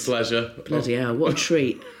for That's this. a pleasure. Bloody hell, what a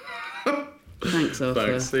treat. Thanks, Arthur.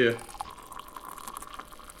 Thanks, see you.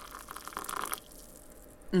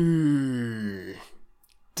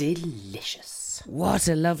 Delicious. What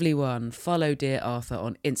a lovely one. Follow dear Arthur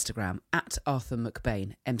on Instagram at Arthur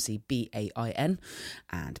McBain, McBain.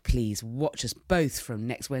 And please watch us both from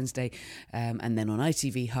next Wednesday and then on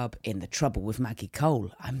ITV Hub in The Trouble with Maggie Cole.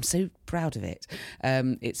 I'm so proud of it.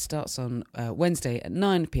 It starts on Wednesday at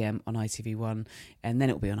 9 p.m. on ITV1 and then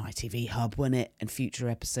it'll be on ITV Hub, won't it? And future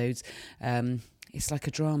episodes. It's like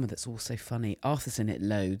a drama that's also funny. Arthur's in it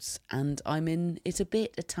loads, and I'm in it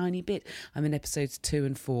a tiny bit. I'm in episodes 2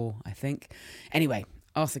 and 4, I think. Anyway,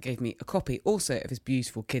 Arthur gave me a copy also of his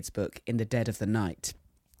beautiful kids' book, In the Dead of the Night.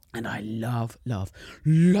 And I love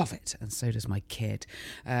it. And so does my kid.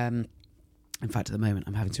 In fact, at the moment,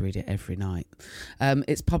 I'm having to read it every night.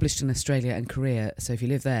 It's published in Australia and Korea, so if you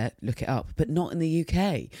live there, look it up, but not in the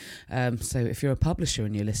UK. So if you're a publisher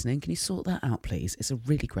and you're listening, can you sort that out, please? It's a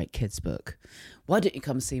really great kids' book. Why don't you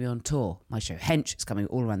come see me on tour? My show Hench is coming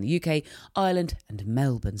all around the UK, Ireland and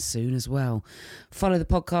Melbourne soon as well. Follow the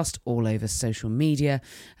podcast all over social media.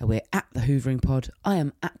 We're at The Hoovering Pod. I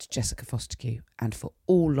am at Jessica Fostekew. And for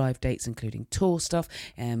all live dates, including tour stuff,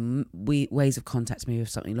 ways of contacting me with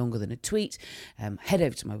something longer than a tweet, head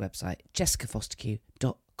over to my website,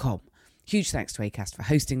 jessicafostekew.com. Huge thanks to Acast for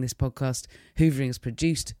hosting this podcast. Hoovering is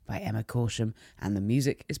produced by Emma Corsham and the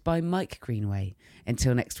music is by Mike Greenway.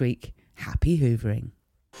 Until next week, happy Hoovering.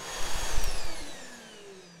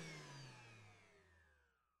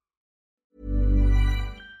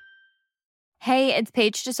 Hey, it's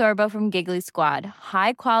Paige DeSorbo from Giggly Squad.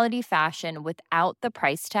 High quality fashion without the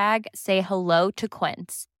price tag. Say hello to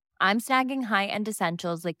Quince. I'm snagging high-end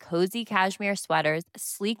essentials like cozy cashmere sweaters,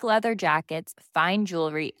 sleek leather jackets, fine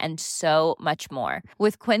jewelry, and so much more.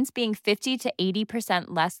 With Quince being 50 to 80%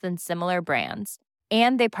 less than similar brands.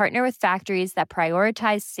 And they partner with factories that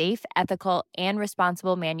prioritize safe, ethical, and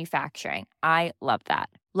responsible manufacturing. I love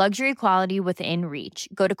that. Luxury quality within reach.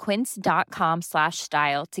 Go to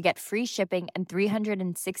quince.com/style to get free shipping and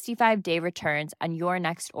 365-day returns on your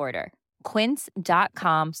next order.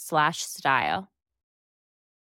 Quince.com/style.